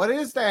that? What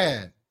is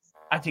that?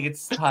 I think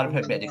it's part of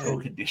her medical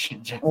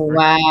condition.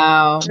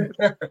 Wow.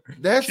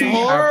 That's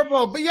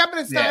horrible. But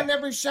it's not in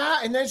every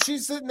shot. And then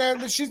she's sitting there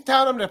and she's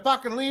telling them to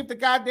fucking leave the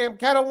goddamn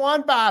Kettle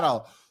One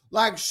bottle.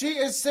 Like, she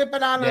is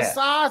sipping on the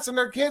sauce and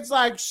her kid's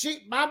like,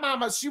 my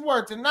mama, she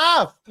worked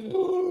enough.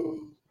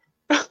 Honey,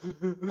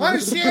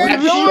 she ain't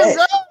doing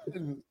good.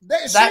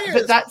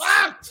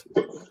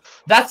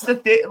 That's the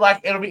thing.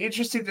 Like, it'll be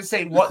interesting to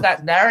see what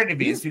that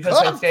narrative is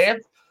because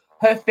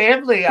her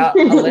family are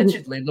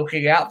allegedly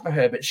looking out for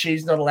her, but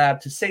she's not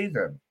allowed to see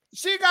them.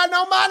 She got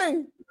no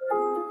money.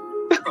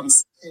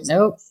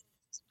 Nope.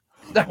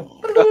 She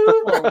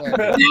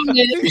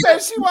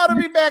said she want to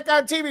be back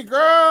on TV.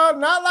 Girl,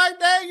 not like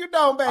that. You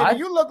don't, baby.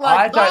 You look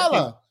like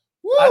Paula.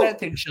 I don't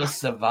think she'll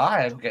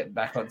survive getting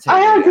back on TV. I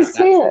have to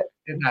see it.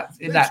 In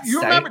that you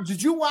state. Remember?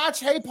 Did you watch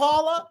Hey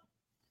Paula?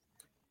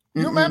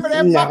 You remember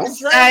that fucking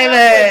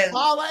trailer?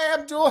 Paula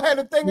Abdul had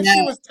a thing and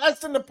she was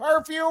testing the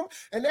perfume,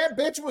 and that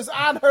bitch was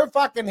on her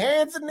fucking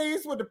hands and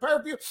knees with the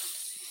perfume,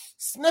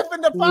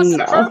 sniffing the fucking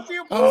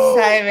perfume.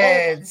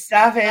 Simon,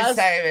 stop it,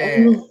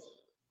 Simon.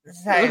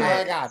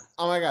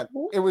 Oh my god!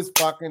 It was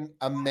fucking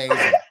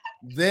amazing.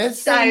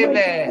 This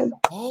Simon.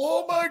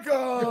 Oh my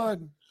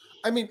god!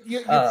 I mean, you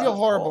feel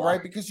horrible,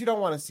 right? Because you don't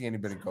want to see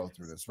anybody go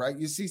through this, right?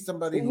 You see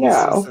somebody who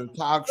listens to a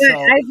talk show.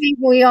 I think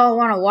we all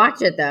want to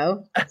watch it,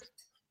 though.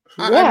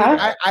 I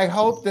mean, I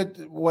hope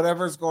that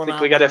whatever's going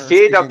on. We got a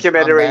few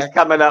documentaries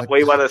coming up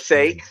we want to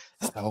see.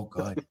 So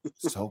good.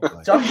 So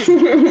good.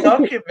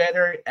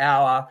 Documentary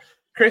hour.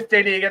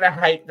 Christina, you're going to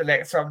hate the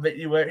next one, but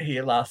you weren't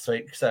here last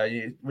week, so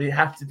we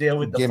have to deal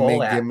with the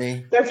fallout. Give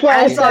me. That's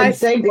why I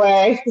said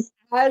segue.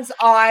 As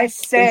I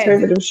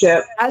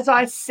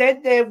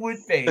said there would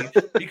be,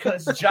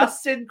 because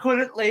Justin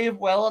couldn't leave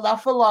well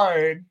enough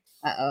alone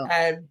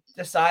and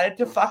decided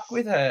to fuck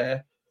with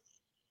her.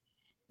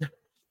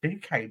 She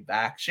came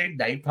back. She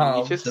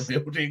napalmed the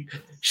building.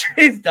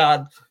 She's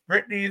done.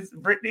 Brittany.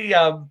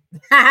 I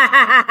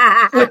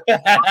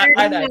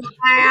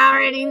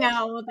already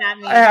know what that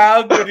means.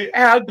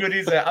 How good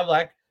is it? I'm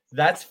like,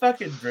 that's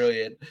fucking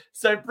brilliant.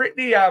 So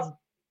Brittany,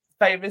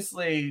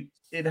 famously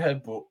in her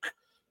book,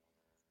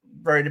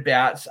 wrote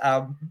about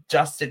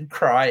Justin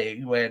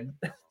crying when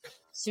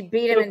she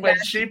beat him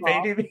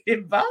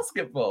in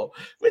basketball,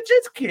 which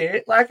is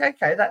cute. Like,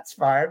 okay, that's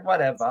fine,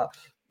 whatever.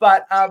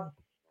 But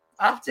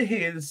after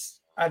his,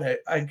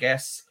 I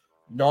guess,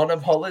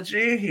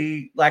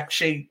 non-apology,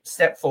 she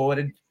stepped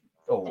forward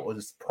or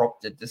was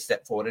prompted to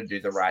step forward and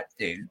do the right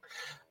thing.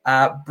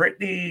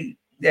 Brittany,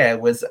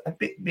 was a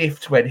bit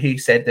miffed when he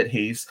said that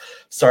he's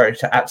sorry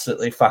to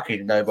absolutely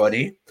fucking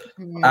nobody.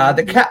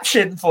 The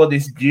caption for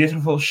this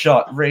beautiful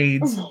shot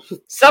reads,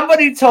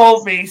 "Somebody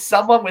told me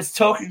someone was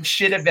talking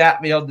shit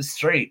about me on the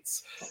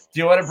streets. Do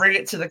you want to bring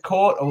it to the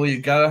court, or will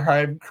you go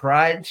home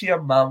crying to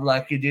your mum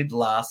like you did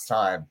last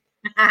time?"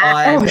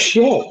 Oh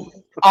shit!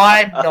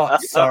 I'm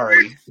not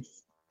sorry.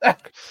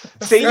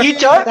 See, you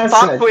don't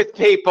fuck with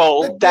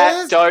people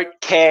that don't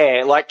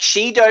care. Like,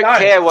 she don't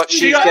care what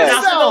she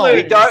says.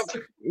 You don't.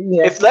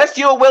 Yeah. If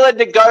you're willing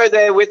to go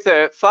there with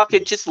her,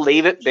 fucking just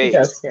leave it be.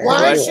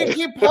 Why does she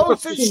keep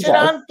posting shit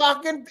on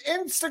fucking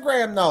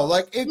Instagram though?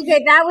 Like,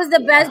 okay, that was the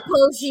best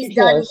post she's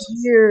done in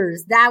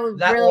years. That was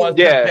brilliant.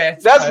 Yeah,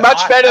 that's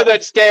much better than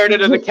staring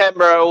into the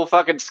camera all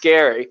fucking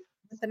scary.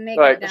 With the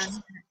makeup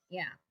down.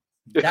 Yeah.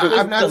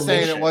 I'm not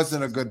saying it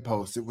wasn't a good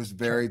post. It was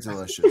very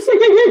delicious.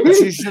 But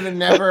she should have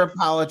never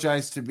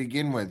apologized to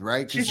begin with,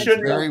 right? She should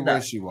have. Very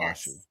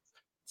wishy-washy.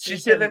 She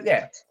should have,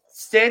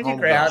 stand your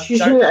ground. She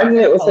should have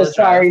ended it with a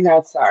sorry,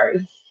 not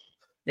sorry.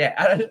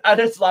 Yeah, I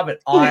just love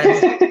it.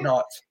 I'm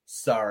not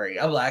sorry.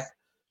 I'm like,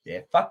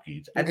 fuck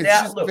you. And it's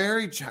now, just look,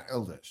 very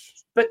childish.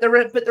 But the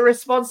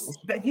response,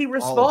 but he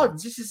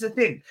responds. This is the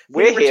thing.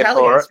 We're here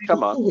for it.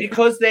 Come on,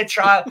 because they're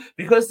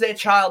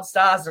child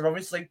stars and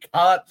obviously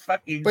can't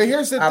fucking. But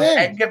here's the thing.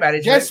 Anger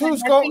management. Guess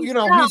who's going? He's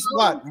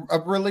what?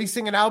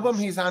 Releasing an album.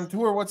 He's on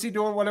tour. What's he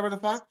doing? Whatever the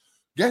fuck.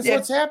 Guess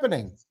what's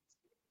happening?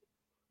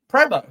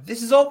 Promo.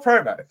 This is all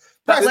promo.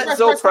 But this is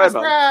all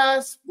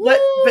promo. But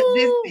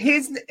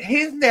his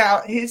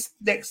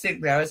next thing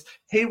now is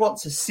he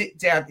wants a sit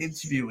down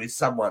interview with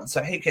someone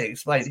so he can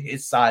explain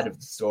his side of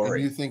the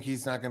story. And you think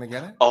he's not going to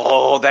get it?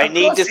 Oh, they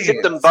need to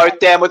sit them both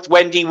down with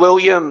Wendy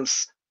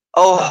Williams.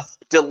 Oh,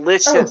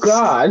 delicious! Oh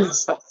God!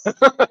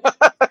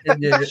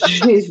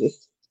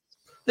 Jesus.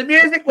 The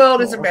music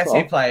world is a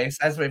messy place,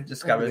 as we've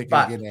discovered.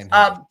 But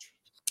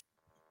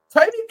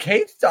Toby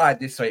Keith died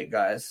this week,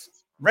 guys.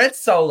 Red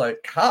Solo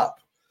Cup.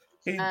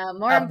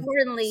 More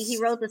importantly, he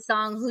wrote the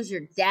song "Who's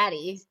Your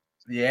Daddy?"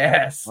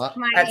 Yes,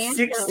 at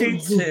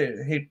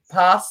 62, he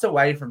passed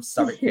away from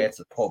stomach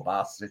cancer. Poor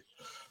bastard.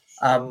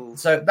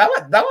 So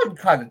that one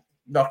kind of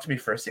knocked me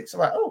for a six.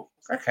 I'm like, oh,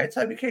 okay,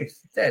 Toby Keith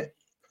dead.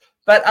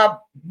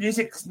 But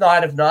Music's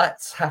Night of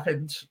Nights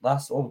happened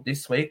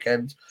this week,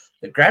 and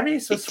the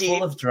Grammys was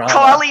full of drama.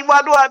 Kylie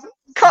won one.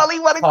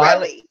 Kylie won a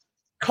Grammy.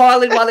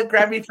 Kylie won a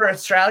Grammy for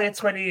Australia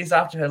 20 years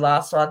after her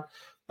last one,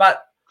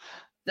 but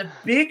the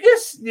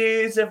biggest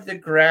news of the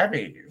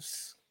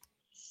Grammys,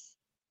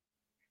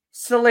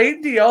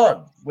 Celine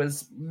Dion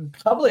was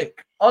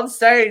public on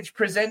stage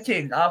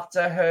presenting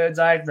after her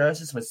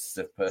diagnosis with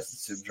stiff person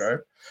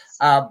syndrome,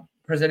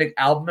 presenting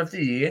Album of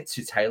the Year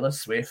to Taylor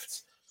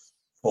Swift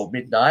for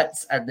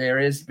Midnights, and there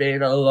has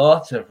been a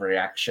lot of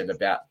reaction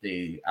about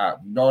the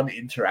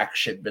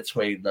non-interaction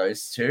between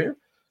those two.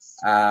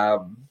 I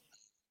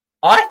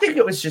think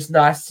it was just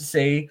nice to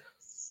see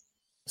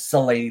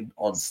Celine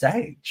on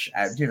stage,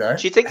 and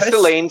she thinks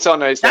Celine's on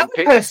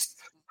Ozempic.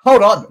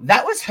 Hold on,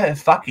 that was her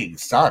fucking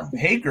son.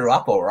 He grew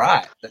up all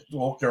right. That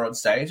walked her on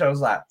stage. I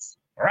was like,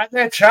 right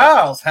there,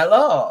 Charles.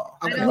 Hello.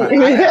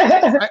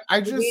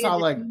 I just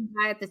saw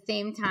at the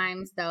same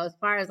time. So as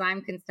far as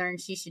I'm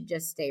concerned, she should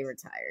just stay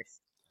retired.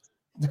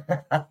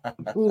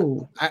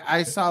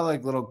 I saw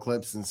little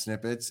clips and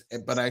snippets,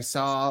 but I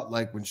saw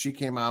when she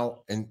came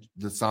out and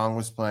the song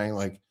was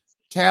playing,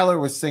 Taylor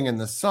was singing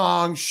the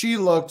song. She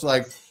looked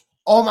like,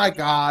 oh my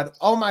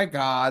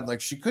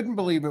God, she couldn't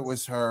believe it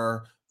was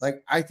her.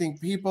 I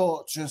think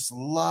people just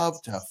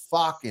love to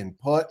fucking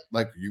put,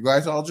 you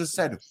guys all just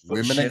said,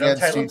 women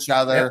against each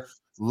other. Yep.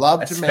 Love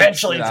to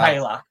especially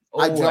Taylor.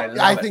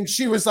 I think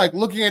she was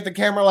looking at the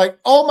camera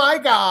oh my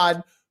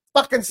God,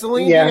 fucking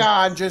Celine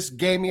Dion just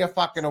gave me a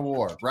fucking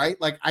award, right?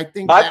 Like, I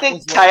think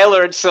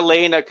Taylor and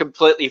Celine are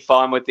completely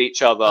fine with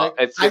each other. Like,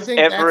 it's just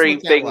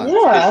everything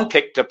is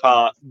picked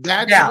apart.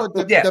 That's what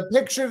the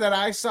picture that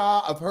I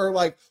saw of her,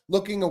 like,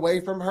 looking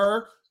away from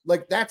her,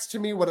 like, that's to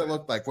me what it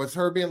looked like, was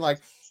her being like,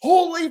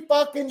 holy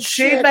fucking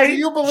shit, do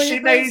you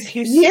believe this?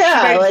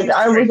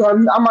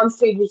 I'm on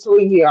stage with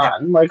Celine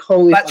Dion, like,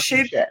 holy fucking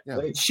shit.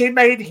 Like, she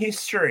made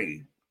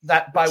history.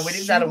 That by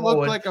winning that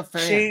award, like a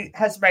fan. She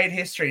has made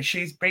history.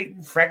 She's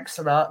beaten Frank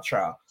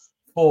Sinatra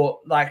for,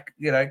 like,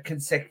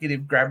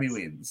 consecutive Grammy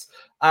wins.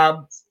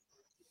 A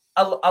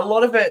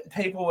lot of it,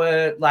 people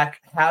were like,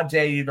 "How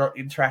dare you not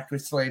interact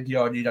with Celine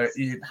Dion? You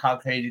didn't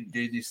hug her. You didn't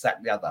do this, that,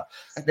 and the other."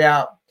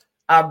 Now,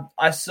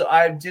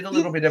 I did a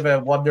little bit of a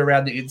wander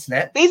around the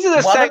internet. These are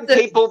the same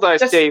people, though,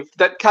 Steve,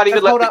 that can't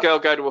even let the girl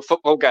go to a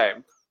football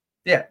game.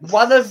 Yeah,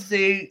 one of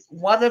the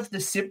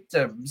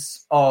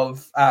symptoms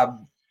of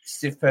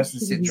stiff person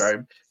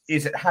syndrome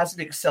is it has an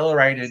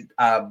accelerated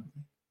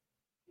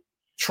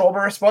trauma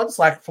response,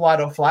 like flight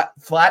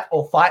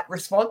or fight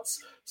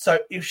response. So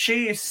if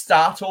she is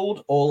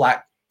startled or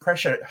like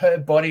pressure, her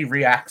body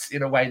reacts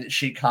in a way that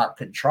she can't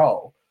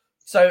control.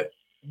 So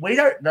we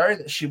don't know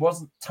that she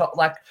wasn't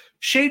like,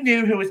 she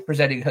knew who was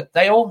presenting her.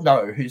 They all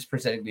know who's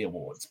presenting the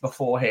awards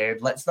beforehand.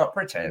 Let's not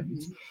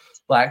pretend.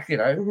 Like,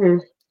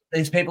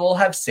 these people all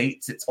have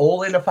seats. It's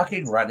all in a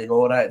fucking running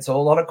order. It's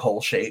all on a call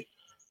sheet.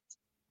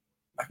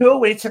 Who are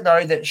we to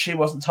know that she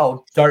wasn't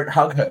told, don't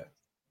hug her?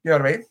 You know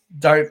what I mean?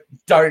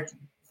 Don't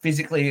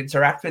physically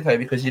interact with her,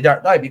 because you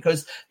don't know.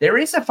 Because there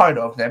is a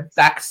photo of them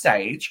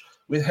backstage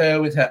with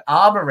her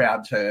arm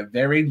around her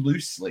very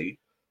loosely,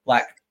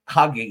 like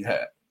hugging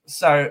her.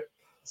 So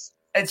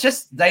it's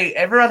just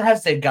everyone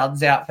has their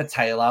guns out for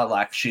Taylor.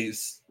 Like,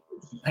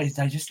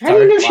 they just. I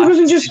don't know if she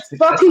wasn't just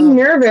fucking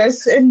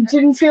nervous and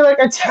didn't feel like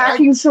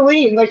attacking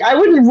Celine. Like, I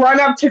wouldn't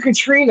run up to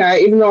Katrina,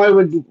 even though I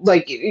would,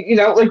 like,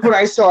 like when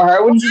I saw her,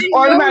 I would just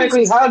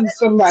automatically hug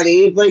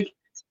somebody. Like,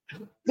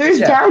 there's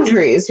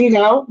boundaries,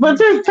 but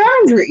there's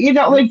boundaries,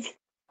 like,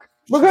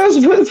 regardless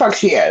of who the fuck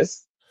she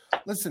is.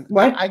 Listen,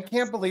 I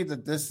can't believe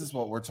that this is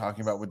what we're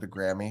talking about with the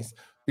Grammys.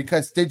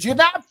 Because did you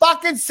not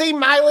fucking see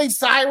Miley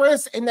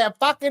Cyrus in that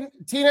fucking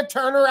Tina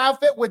Turner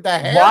outfit with the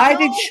hair?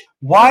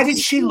 Why did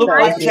she look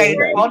like Jane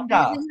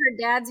Fonda? Her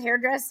dad's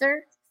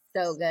hairdresser,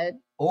 so good.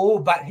 Oh,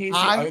 but he's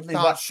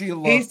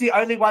the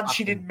only one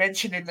she didn't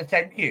mention in the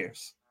thank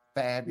yous.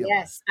 Fabulous.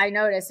 Yes, I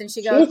noticed, and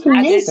she goes,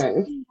 "I did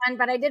one,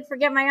 but I did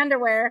forget my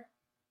underwear."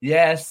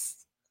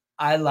 Yes,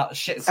 I love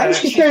shit. So and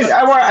she said,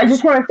 "I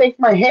just want to thank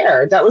my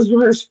hair." That was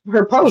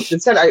her post.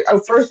 It said,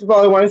 "First of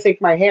all, I want to thank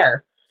my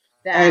hair."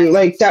 And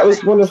like that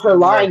was one of her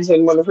lines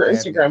in one of her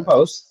Instagram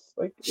posts.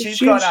 Like,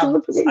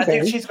 I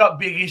think she's got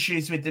big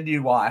issues with the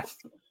new wife,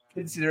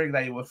 considering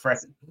they were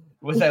friends.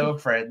 They were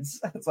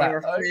friends. It's like,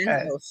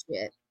 okay,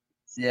 shit.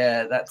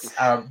 Yeah,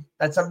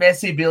 that's a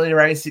messy Billy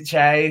Ray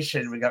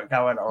situation we got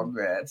going on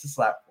there. It's just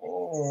like,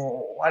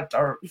 I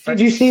don't. Did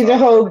you see the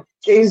whole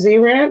Jay-Z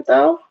rant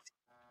though?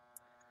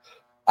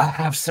 I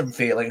have some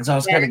feelings. I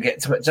was going to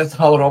get to it. Just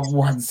hold on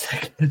 1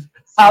 second.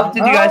 Did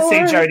you guys see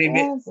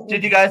Joni?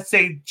 Did you guys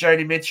see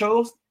Joni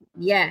Mitchell?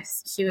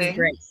 Yes, she was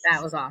great.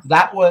 That was awesome.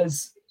 That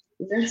was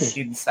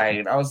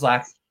insane. I was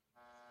like,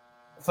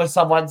 for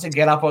someone to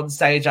get up on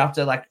stage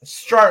after like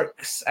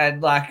strokes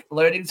and like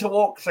learning to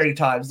walk 3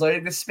 times,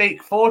 learning to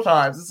speak 4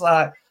 times, it's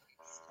like,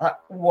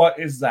 what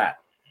is that?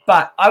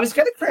 But I was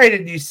going to create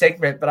a new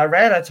segment, but I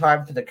ran out of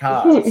time for the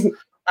cards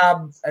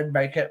and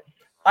make it.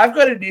 I've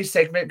got a new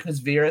segment because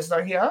Vera's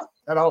not here,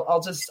 and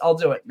I'll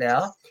do it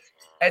now.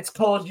 It's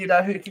called "You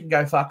Know Who Can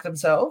Go Fuck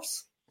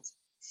Themselves,"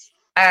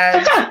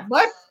 and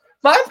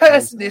my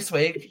person this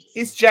week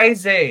is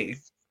Jay-Z.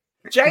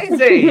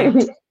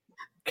 Jay-Z.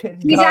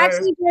 He's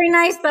actually very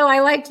nice, though.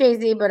 I like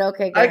Jay-Z, but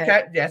okay, go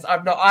ahead. Yes,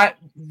 I'm not.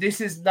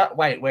 This is not.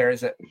 Wait, where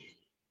is it?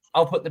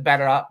 I'll put the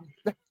banner up.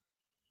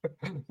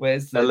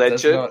 Where's the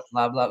legend?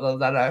 Blah blah blah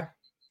blah. No.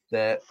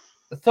 The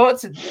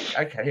thoughts.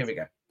 Okay, here we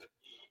go.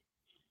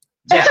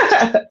 Now,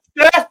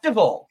 first of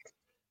all,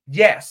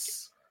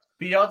 yes,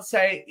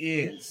 Beyonce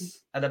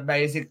is an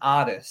amazing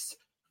artist.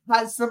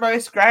 Has the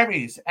most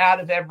Grammys out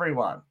of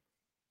everyone.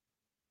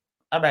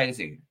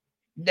 Amazing.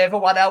 Never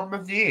won Album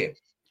of the Year.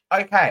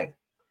 Okay.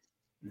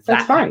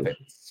 That's fine.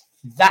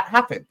 That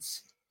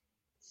happens.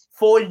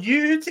 For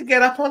you to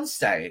get up on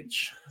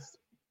stage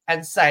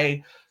and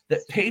say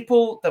that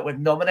people that were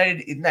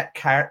nominated in that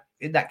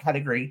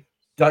category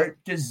don't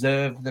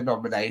deserve the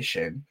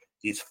nomination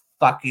is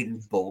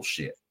fucking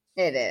bullshit.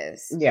 It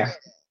is. Yeah.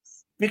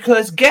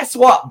 Because guess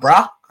what,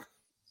 bruh?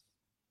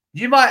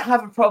 You might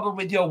have a problem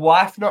with your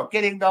wife not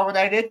getting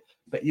nominated,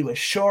 but you were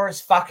sure as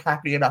fuck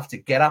happy enough to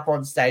get up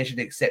on stage and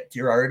accept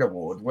your own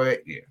award,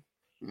 weren't you?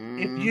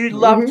 If you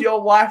loved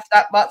your wife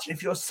that much,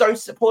 if you're so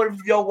supportive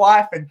of your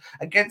wife and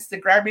against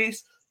the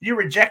Grammys, you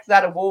reject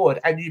that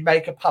award and you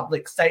make a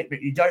public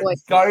statement. You don't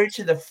go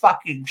to the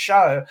fucking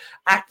show,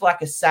 act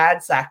like a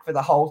sad sack for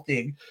the whole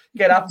thing,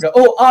 get up and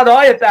go, aren't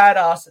I a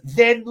badass?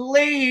 Then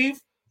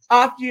leave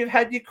after you've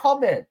had your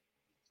comment.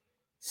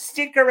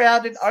 stick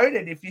around and own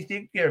it if you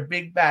think you're a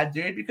big bad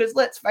dude, because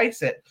let's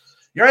face it,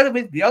 you're only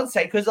with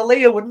Beyonce because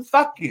Aaliyah wouldn't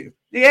fuck you.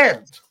 The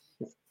end.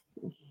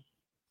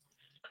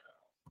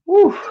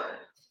 Woo.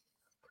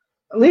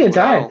 Aaliyah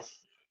died.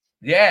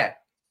 Yeah.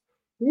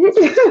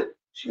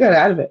 She got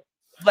out of it.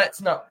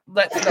 Let's not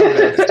go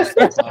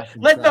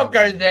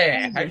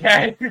there,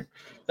 okay?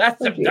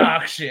 That's some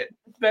dark shit.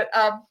 But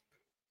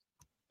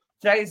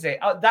Jay-Z,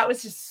 that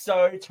was just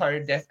so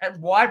tone deaf.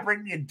 And why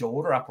bring your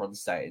daughter up on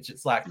stage?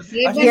 It's like, to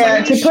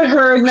put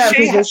her in that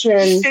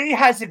position. She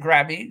has a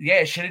Grammy.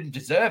 Yeah, she didn't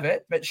deserve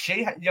it, but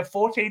your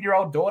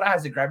 14-year-old daughter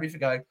has a Grammy for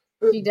going.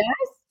 She does?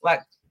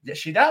 Like, yeah,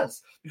 she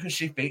does, because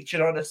she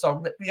featured on a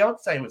song that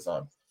Beyonce was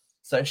on.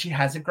 So she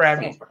has a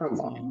Grammy. Oh, come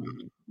on.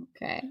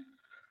 Okay.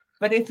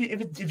 But if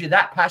you're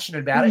that passionate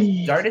about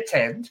it, don't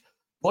attend.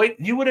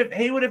 He would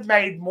have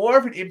made more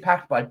of an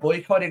impact by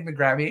boycotting the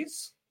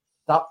Grammys.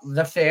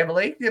 The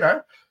family,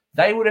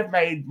 they would have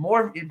made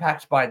more of an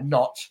impact by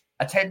not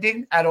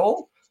attending at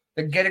all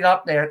than getting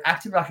up there and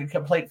acting like a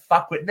complete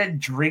fuckwit and then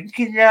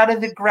drinking out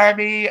of the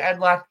Grammy and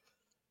like.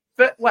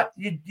 But what,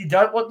 you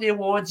don't want the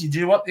awards, you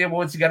do want the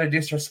awards, you're going to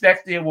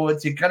disrespect the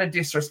awards, you're going to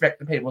disrespect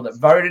the people that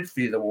voted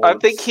for the awards. I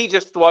think he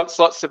just wants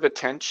lots of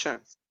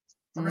attention.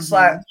 I'm just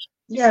like,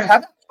 how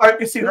about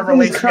focusing on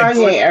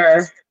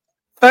releasing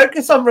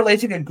focus on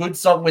releasing a good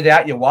song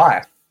without your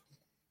wife.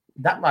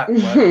 That might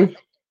work.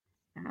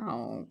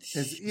 Ouch.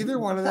 Has either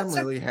one of them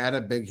really had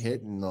a big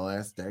hit in the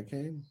last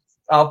decade?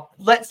 Oh,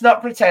 let's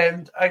not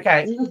pretend.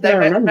 Okay,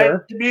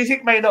 the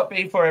music may not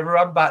be for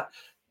everyone, but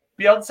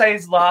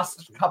Beyonce's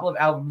last couple of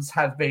albums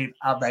have been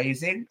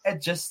amazing.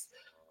 And just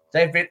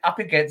they've been up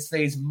against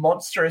these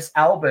monstrous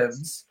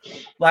albums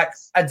like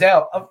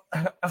Adele.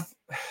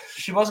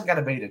 She wasn't going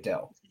to beat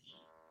Adele.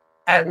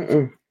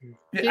 And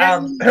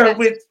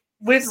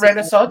with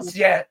Renaissance,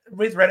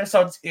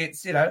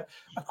 it's a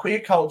queer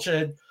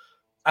cultured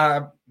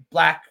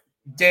black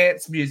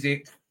dance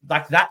music,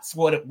 like that's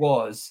what it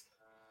was.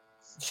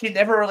 She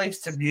never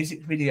released a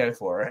music video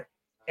for it,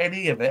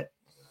 any of it.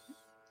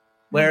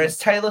 Whereas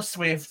Taylor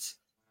Swift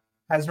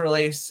has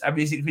released a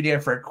music video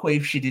for a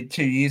queef she did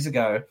 2 years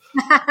ago.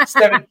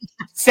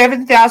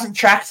 7,000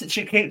 tracks that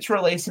she keeps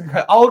releasing,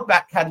 her old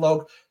back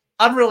catalogue,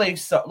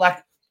 unreleased. So,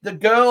 like, the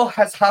girl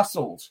has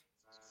hustled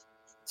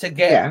to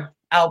get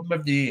album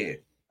of the year.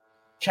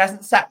 She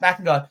hasn't sat back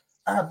and gone,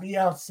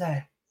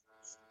 Beyonce.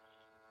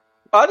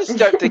 I just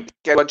don't think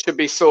anyone should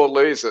be sore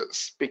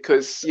losers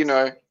because,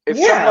 if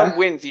someone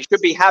wins, you should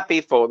be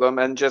happy for them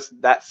and just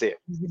that's it.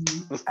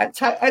 And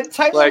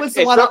Taylor was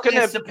the it's one not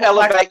going to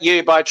elevate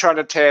you by trying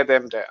to tear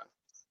them down.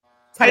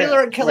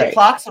 Taylor and Kelly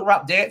Clarkson were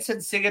up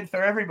dancing, singing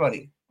for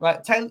everybody.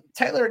 Like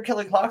Taylor and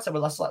Kelly Clarkson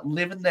were just like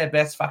living their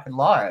best fucking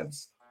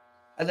lives.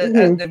 And then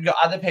and they've got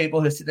other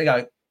people who sit there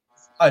going,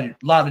 oh,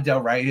 Lana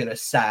Del Rey in a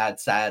sad,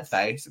 sad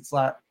face. It's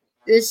like,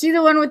 is she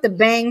the one with the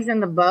bangs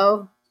and the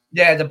bow?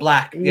 Yeah, the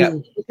black. Yeah.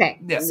 Okay.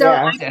 Yeah. So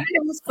I thought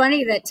it was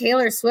funny that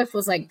Taylor Swift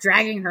was like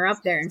dragging her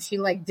up there and she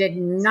like did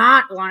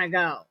not want to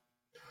go.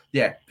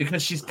 Yeah,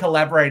 because she's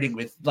collaborating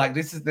with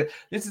this is the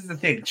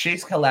thing.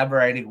 She's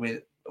collaborating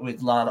with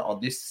Lana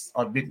on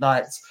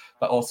Midnights,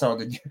 but also on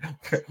the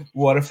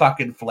what a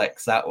fucking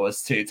flex that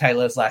was too.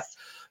 Taylor's like,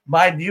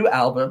 my new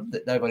album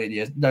that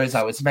nobody knows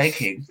I was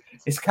making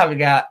is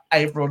coming out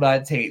April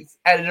 19th,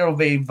 and it'll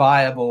be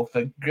viable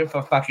for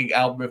fucking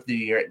album of the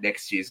year at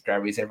next year's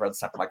Grammys. Everyone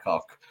suck my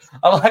cock.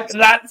 I'm like,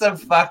 that's a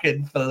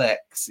fucking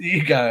flex.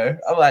 You go.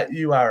 I'm like,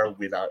 you are a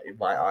winner in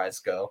my eyes,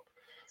 girl.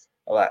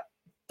 I'm like,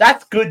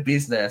 that's good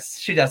business.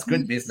 She does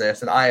good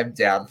business, and I am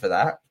down for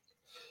that.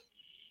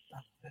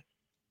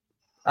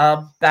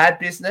 Bad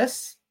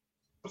business.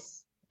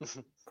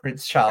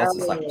 Prince Charles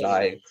is like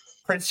dying.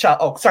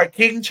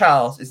 King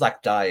Charles is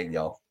like dying,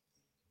 y'all.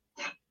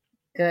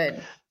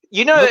 Good.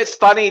 It's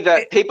funny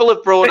that people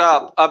have brought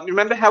up.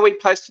 Remember how we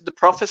posted the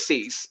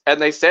prophecies, and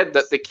they said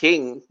that the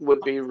king would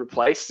be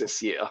replaced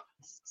this year.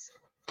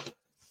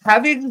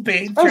 Having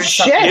been through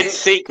something, you didn't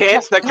see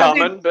cancer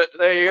coming, but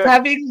there you go.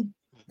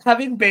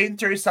 Having been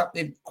through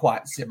something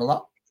quite similar,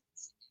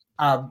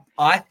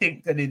 I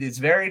think that it is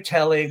very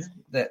telling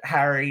that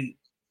Harry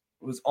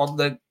was on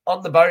the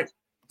boat.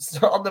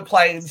 On the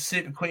plane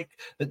super quick,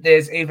 that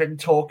there's even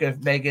talk of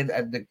Meghan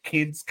and the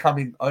kids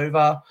coming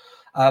over.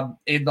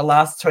 In the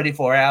last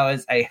 24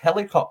 hours, a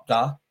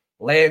helicopter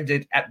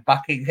landed at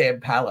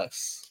Buckingham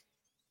Palace.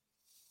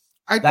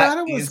 I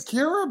thought it was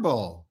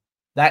curable.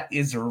 That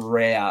is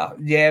rare.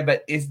 Yeah,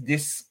 but is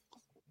this,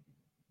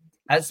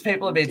 as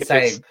people have been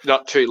saying, it's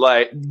not too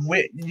late.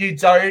 You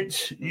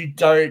don't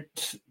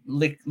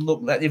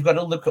look. You've got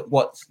to look at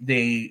what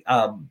the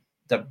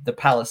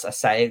palace are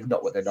saying,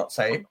 not what they're not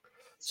saying.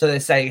 So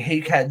they're saying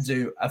he can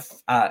do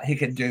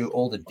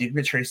all the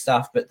dignitary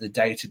stuff, but the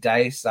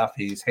day-to-day stuff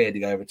he's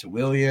handing over to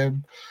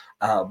William.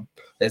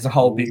 There's a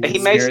whole big. He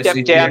may step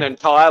down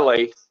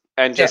entirely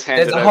and just hand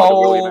it over to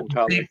William. There's a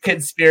whole big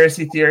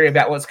conspiracy theory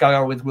about what's going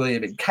on with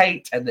William and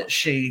Kate, and that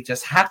she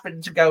just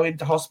happened to go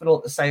into hospital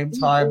at the same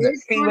time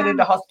that he went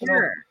into hospital.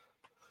 Sure.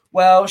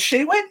 Well,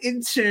 she went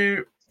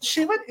into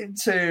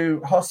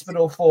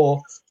hospital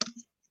for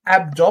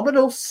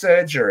abdominal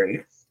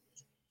surgery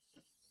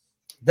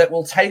that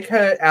will take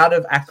her out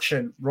of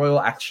royal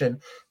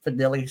action, for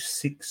nearly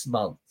 6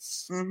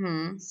 months.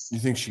 Mm-hmm. You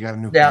think she got a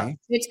new Now, pay?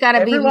 It's got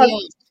to be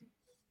me.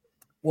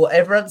 Well,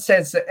 everyone's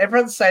saying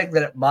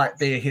that it might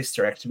be a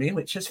hysterectomy,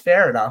 which is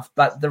fair enough,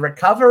 but the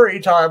recovery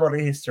time on a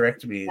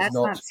hysterectomy is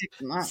not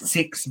 6 months.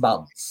 6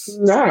 months.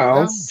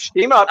 No.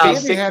 She might be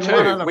sick had too.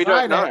 one on a We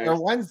Friday don't know.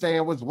 or Wednesday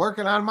and was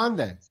working on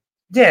Monday.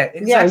 Yeah,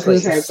 exactly.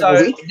 Yeah,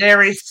 so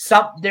there is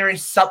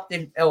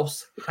something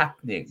else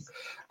happening.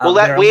 Well,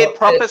 that weird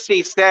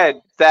prophecy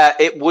said that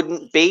it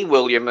wouldn't be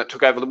William that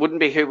took over. It wouldn't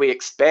be who we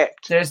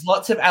expect. There's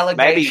lots of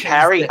allegations. Maybe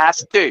Harry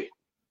has to.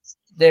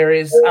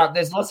 There's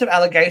lots of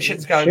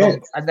allegations going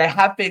on, and there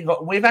have been.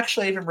 We've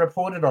actually even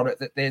reported on it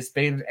that there's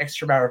been an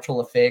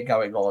extramarital affair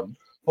going on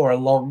for a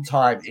long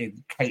time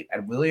in Kate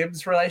and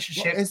William's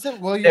relationship. Well,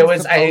 isn't William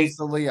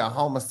supposedly a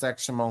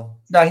homosexual?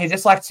 No, he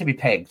just likes to be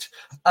pegged.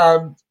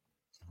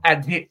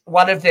 And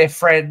one of their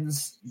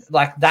friends,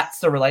 like that's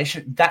the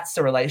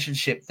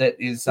relationship that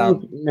is.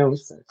 No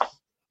sense.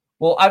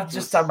 Well, I've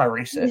just done my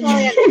research.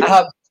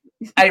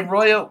 A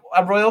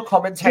royal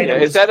commentator.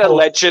 Is that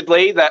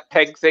allegedly that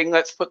peg thing?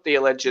 Let's put the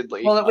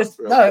allegedly. Well, it was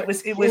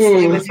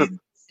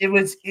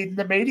in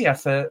the media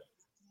it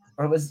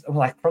was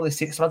like probably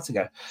 6 months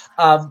ago.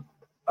 A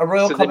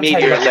royal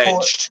commentator got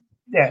caught.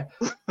 Yeah,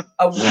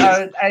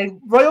 a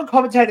royal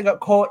commentator got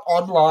caught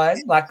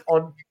online,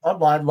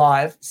 online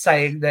live,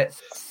 saying that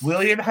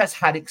William has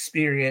had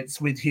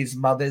experience with his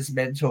mother's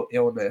mental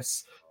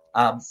illness,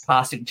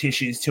 passing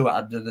tissues to her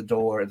under the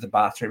door of the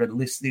bathroom and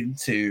listening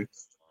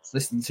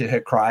to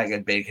her crying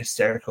and being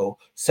hysterical.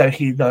 So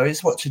he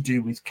knows what to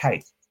do with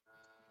Kate.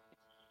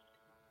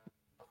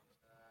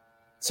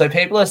 So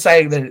people are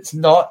saying that it's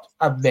not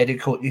a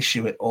medical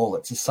issue at all.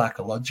 It's a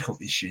psychological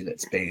issue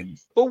that's been...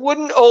 Well,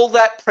 wouldn't all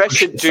that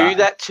pressure do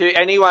that to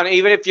anyone,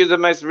 even if you're the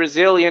most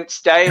resilient,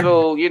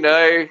 stable,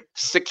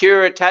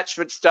 secure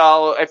attachment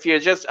style, if you're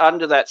just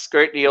under that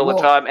scrutiny all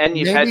the time and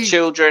you've had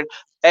children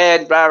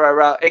and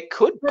it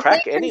could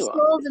crack anyone. They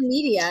control the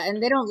media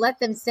and they don't let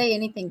them say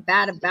anything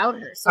bad about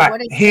her. So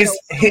what is here's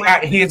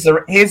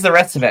the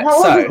rest of it.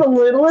 How old is the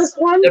littlest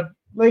one?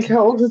 How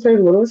old is their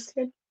littlest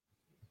kid?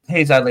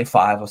 He's only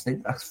 5 or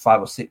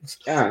 6.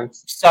 Yeah.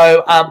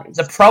 So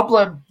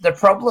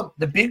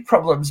the big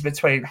problems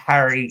between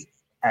Harry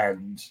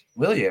and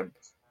William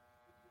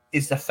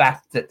is the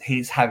fact that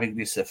he's having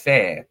this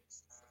affair,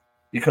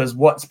 because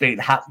what's been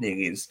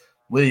happening is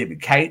William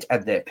and Kate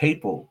and their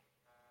people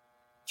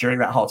during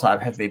that whole time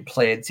have been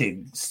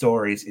planting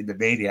stories in the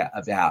media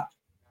about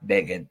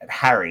Meghan and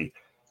Harry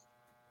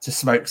to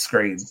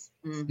smokescreen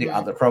the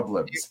other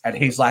problems. And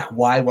he's like,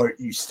 why won't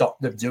you stop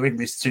them doing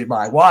this to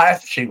my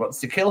wife? She wants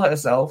to kill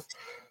herself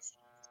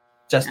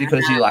just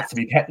because you like to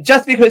be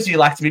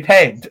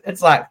pegged.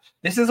 It's like,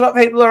 this is what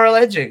people are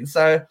alleging.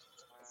 So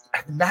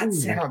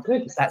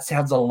that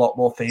sounds a lot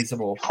more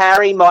feasible.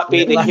 Harry might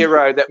be the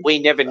hero that we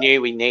never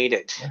knew we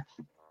needed.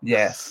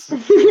 Yes.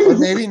 Or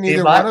maybe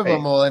neither one of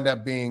them will end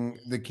up being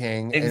the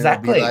king.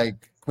 Exactly. And it'll be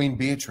like Queen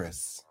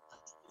Beatrice.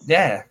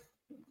 Yeah.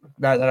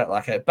 No, they don't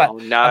like it. But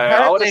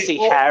I want to see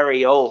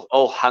Harry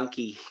all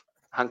hunky.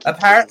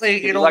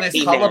 Apparently, in all this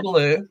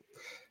hullabaloo,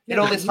 in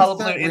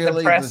the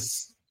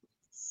press,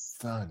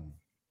 son.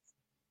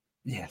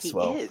 Yes, he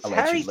well, is.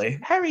 allegedly,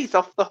 Harry's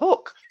off the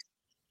hook.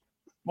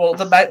 Well,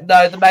 the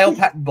male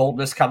pattern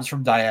baldness comes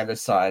from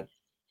Diana's side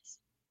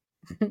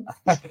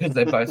because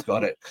they both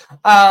got it.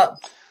 Well,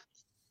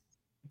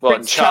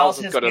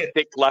 Charles has got a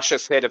thick,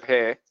 luscious head of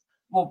hair.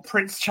 Well,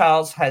 Prince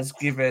Charles has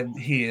given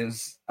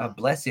his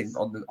blessing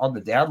on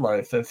the down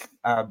low for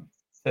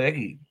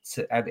Fergie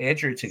and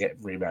Andrew to get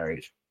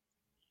remarried.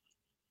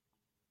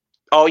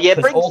 Oh yeah,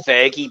 bring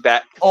Fergie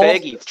back.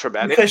 Fergie's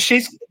traumatic because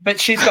she's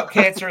got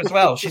cancer as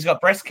well. She's got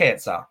breast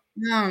cancer.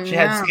 She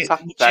had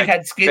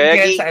skin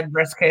cancer and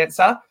breast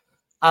cancer.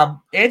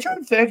 Andrew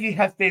and Fergie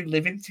have been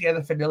living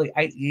together for nearly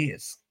 8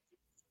 years,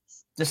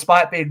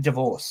 despite being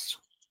divorced.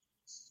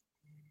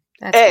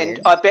 That's and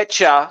weird. I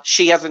betcha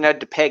she hasn't had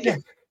to peg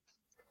him.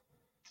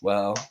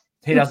 Well,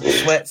 he doesn't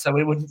sweat, so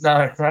we wouldn't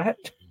know, right?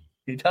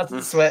 He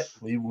doesn't sweat,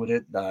 we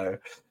wouldn't know.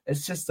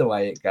 It's just the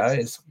way it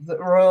goes. The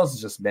royals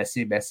are just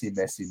messy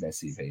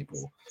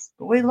people.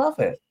 But we love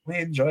it. We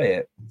enjoy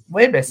it.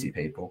 We're messy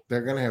people.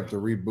 They're going to have to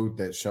reboot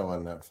that show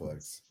on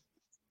Netflix.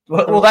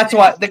 Well, that's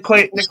why the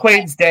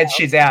Queen's dead.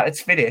 She's out.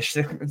 It's finished.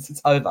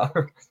 It's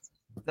over.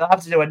 They'll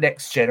have to do a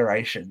next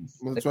generation.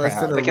 That's why I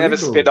said they can have a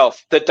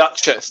spin-off. The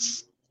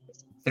Duchess.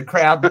 The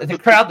crowd,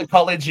 the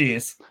college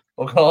years,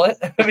 we'll call it.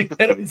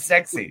 It'll be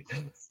sexy.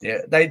 Yeah,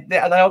 are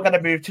they all going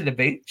to move to the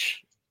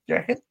beach? Do you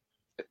reckon?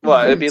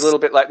 Well, it'd be a little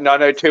bit like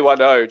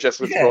 90210,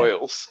 just with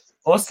royals.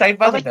 Or Saved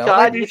by the Bell.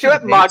 God, you see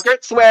what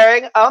Margaret's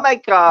wearing? Oh my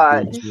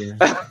God.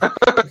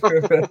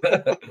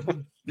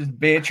 Just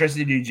Beatrice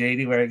and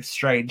Eugenie wearing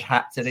strange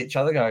hats at each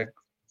other going,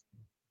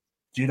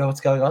 do you know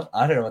what's going on?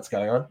 I don't know what's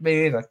going on.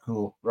 Me either.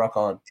 Cool. Rock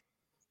on.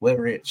 We're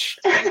rich.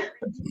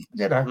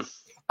 You know.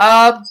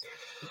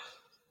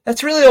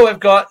 That's really all we've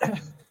got.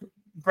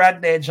 Brad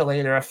and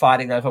Angelina are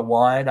fighting over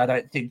wine. I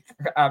don't think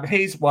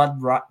he's won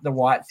the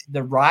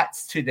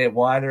rights to their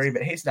winery,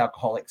 but he's an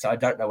alcoholic, so I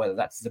don't know whether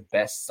that's the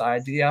best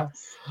idea.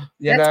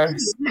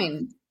 That's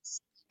good.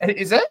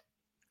 Is it?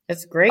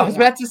 It's great. I was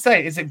about to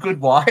say, is it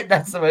good wine?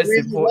 That's the most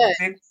important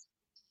thing.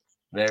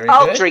 Very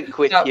I'll good. drink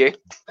with you.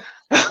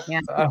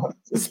 Yeah.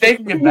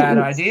 Speaking of bad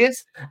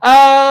ideas,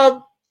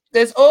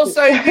 there's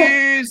also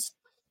news.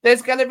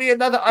 There's going to be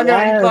another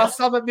Unknown Class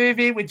Summer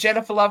movie with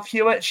Jennifer Love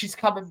Hewitt. She's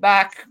coming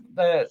back.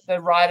 The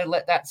writer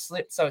let that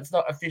slip, so it's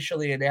not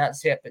officially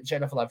announced yet. But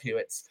Jennifer Love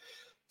Hewitt's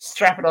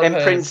strapping on and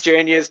her. Prince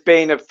Jr.'s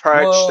been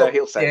approached, so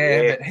he'll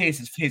say, "Yeah." But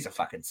he's a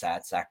fucking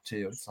sad sack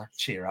too. It's like,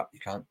 cheer up, you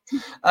can't.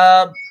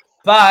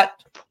 But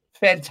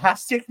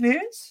fantastic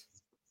news.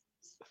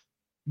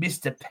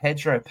 Mr.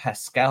 Pedro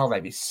Pascal may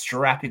be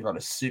strapping on a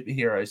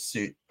superhero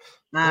suit.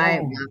 I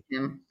love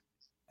him.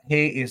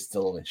 He is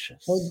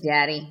delicious. Oh,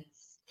 daddy.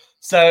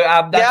 So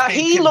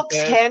he looks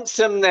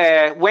handsome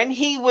there. When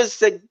he was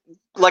the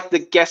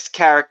guest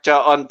character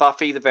on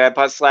Buffy the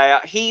Vampire Slayer,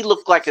 he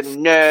looked like a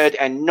nerd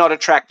and not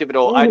attractive at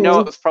all. I know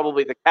it was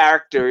probably the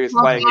character he was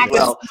playing as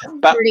well,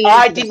 but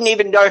I didn't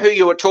even know who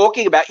you were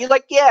talking about. You're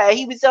like, yeah,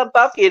 he was on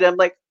Buffy, and I'm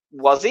like,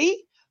 was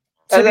he?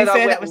 And then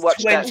I went and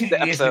watched that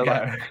episode.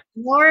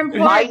 More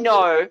important, I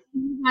know,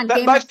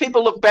 but most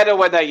people look better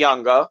when they're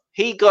younger.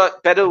 He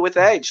got better with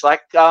age,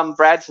 like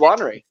Brad's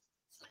winery.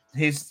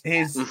 He's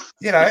aged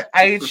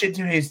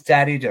into his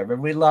daddydom,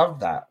 and we love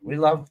that. We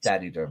love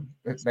daddydom.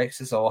 It makes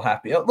us all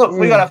happy. Look,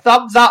 we got a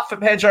thumbs up for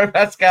Pedro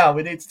Pascal.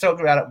 We need to talk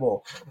about it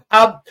more.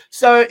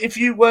 So if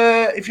you're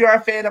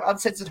a fan of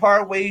Uncensored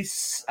Horror, we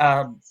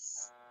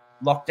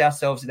locked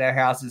ourselves in our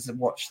houses and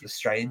watched The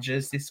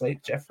Strangers this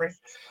week, Jeffrey.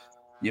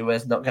 You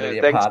was not going to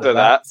be a part of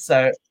that.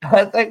 So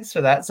thanks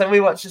for that. So we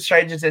watched The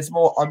Strangers. There's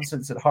more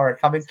Uncensored Horror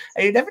coming.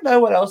 And you never know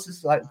what else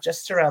is like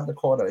just around the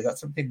corner. We got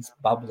some things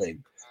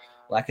bubbling,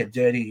 like a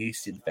dirty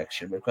yeast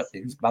infection. We've got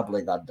things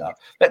bubbling under.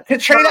 But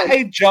Katrina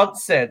A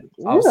Johnson.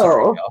 I'm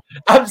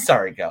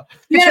sorry, girl.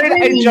 Katrina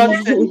A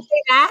Johnson.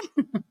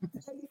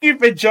 Thank you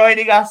for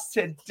joining us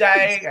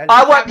today.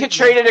 I want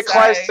Katrina to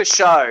close the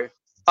show.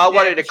 I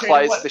wanted to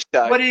close the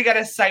show. What are you going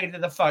to say to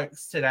the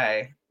folks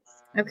today?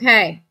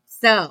 Okay.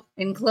 So,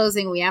 in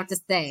closing, we have to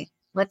say,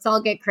 let's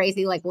all get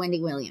crazy like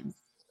Wendy Williams.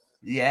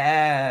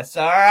 Yes.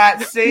 All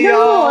right. See y'all.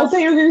 No, I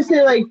thought you were going to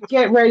say, like,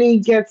 get ready,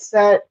 get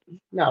set.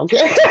 No.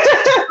 Okay.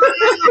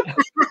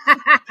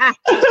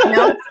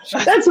 Nope.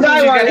 That's what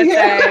I want to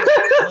hear.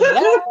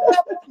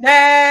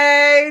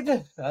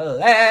 Lemonade.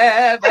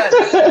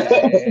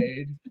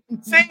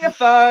 See you,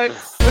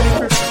 folks.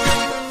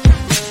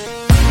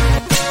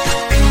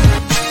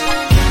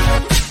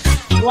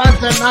 You want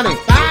the money?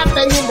 $5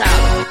 billion.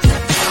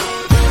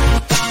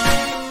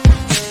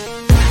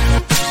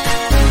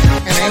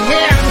 And a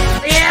ham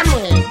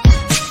family.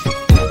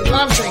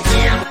 Loves a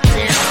ham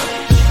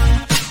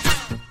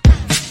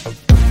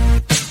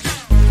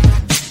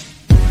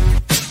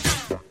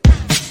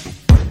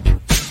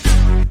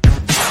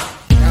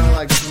kind of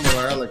like some of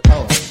our other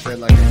co-hosts. They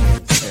like a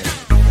ham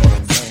sandwich. You know what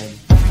I'm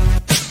saying?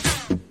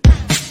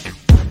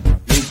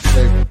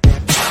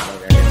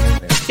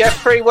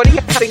 Jeffrey, what are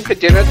you having for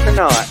dinner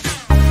tonight?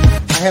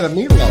 I had a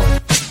meatloaf.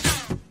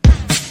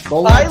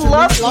 I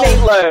love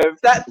meatloaf.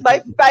 That's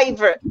my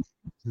favorite.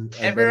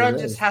 Everyone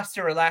just has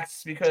to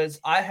relax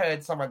because I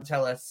heard someone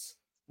tell us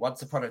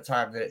once upon a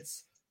time that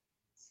it's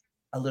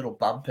a little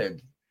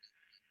bumping.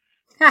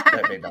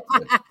 Don't mean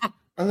nothing.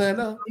 A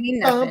little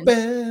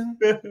bumping.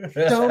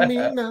 Don't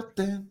mean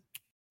nothing.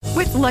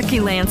 With Lucky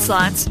Land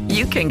Slots,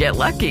 you can get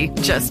lucky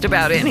just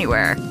about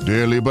anywhere.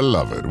 Dearly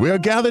beloved, we are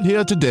gathered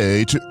here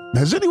today to...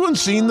 Has anyone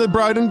seen the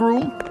bride and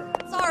groom?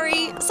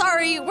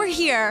 Sorry, we're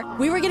here.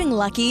 We were getting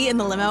lucky in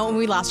the limo and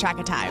we lost track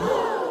of time.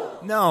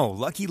 No,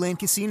 Lucky Land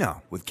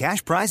Casino, with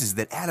cash prizes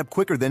that add up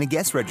quicker than a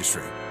guest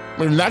registry.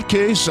 In that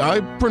case,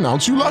 I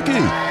pronounce you lucky.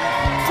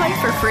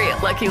 Play for free at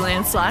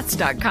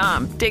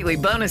LuckyLandSlots.com. Daily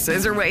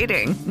bonuses are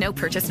waiting. No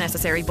purchase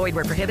necessary. Void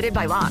where prohibited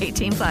by law.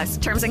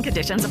 18+. Terms and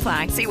conditions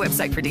apply. See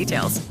website for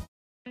details.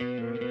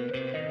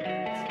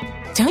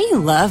 Don't you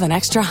love an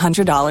extra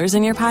 $100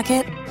 in your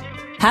pocket?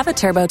 Have a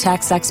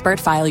TurboTax expert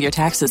file your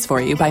taxes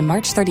for you by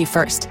March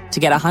 31st to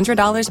get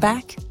 $100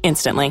 back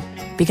instantly.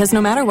 Because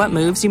no matter what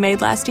moves you made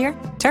last year,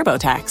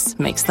 TurboTax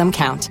makes them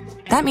count.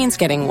 That means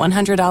getting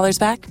 $100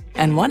 back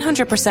and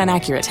 100%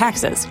 accurate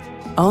taxes,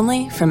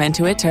 only from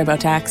Intuit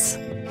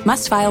TurboTax.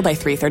 Must file by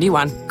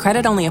 3/31.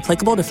 Credit only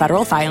applicable to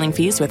federal filing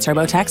fees with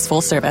TurboTax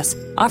full service.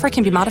 Offer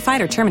can be modified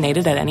or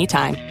terminated at any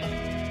time.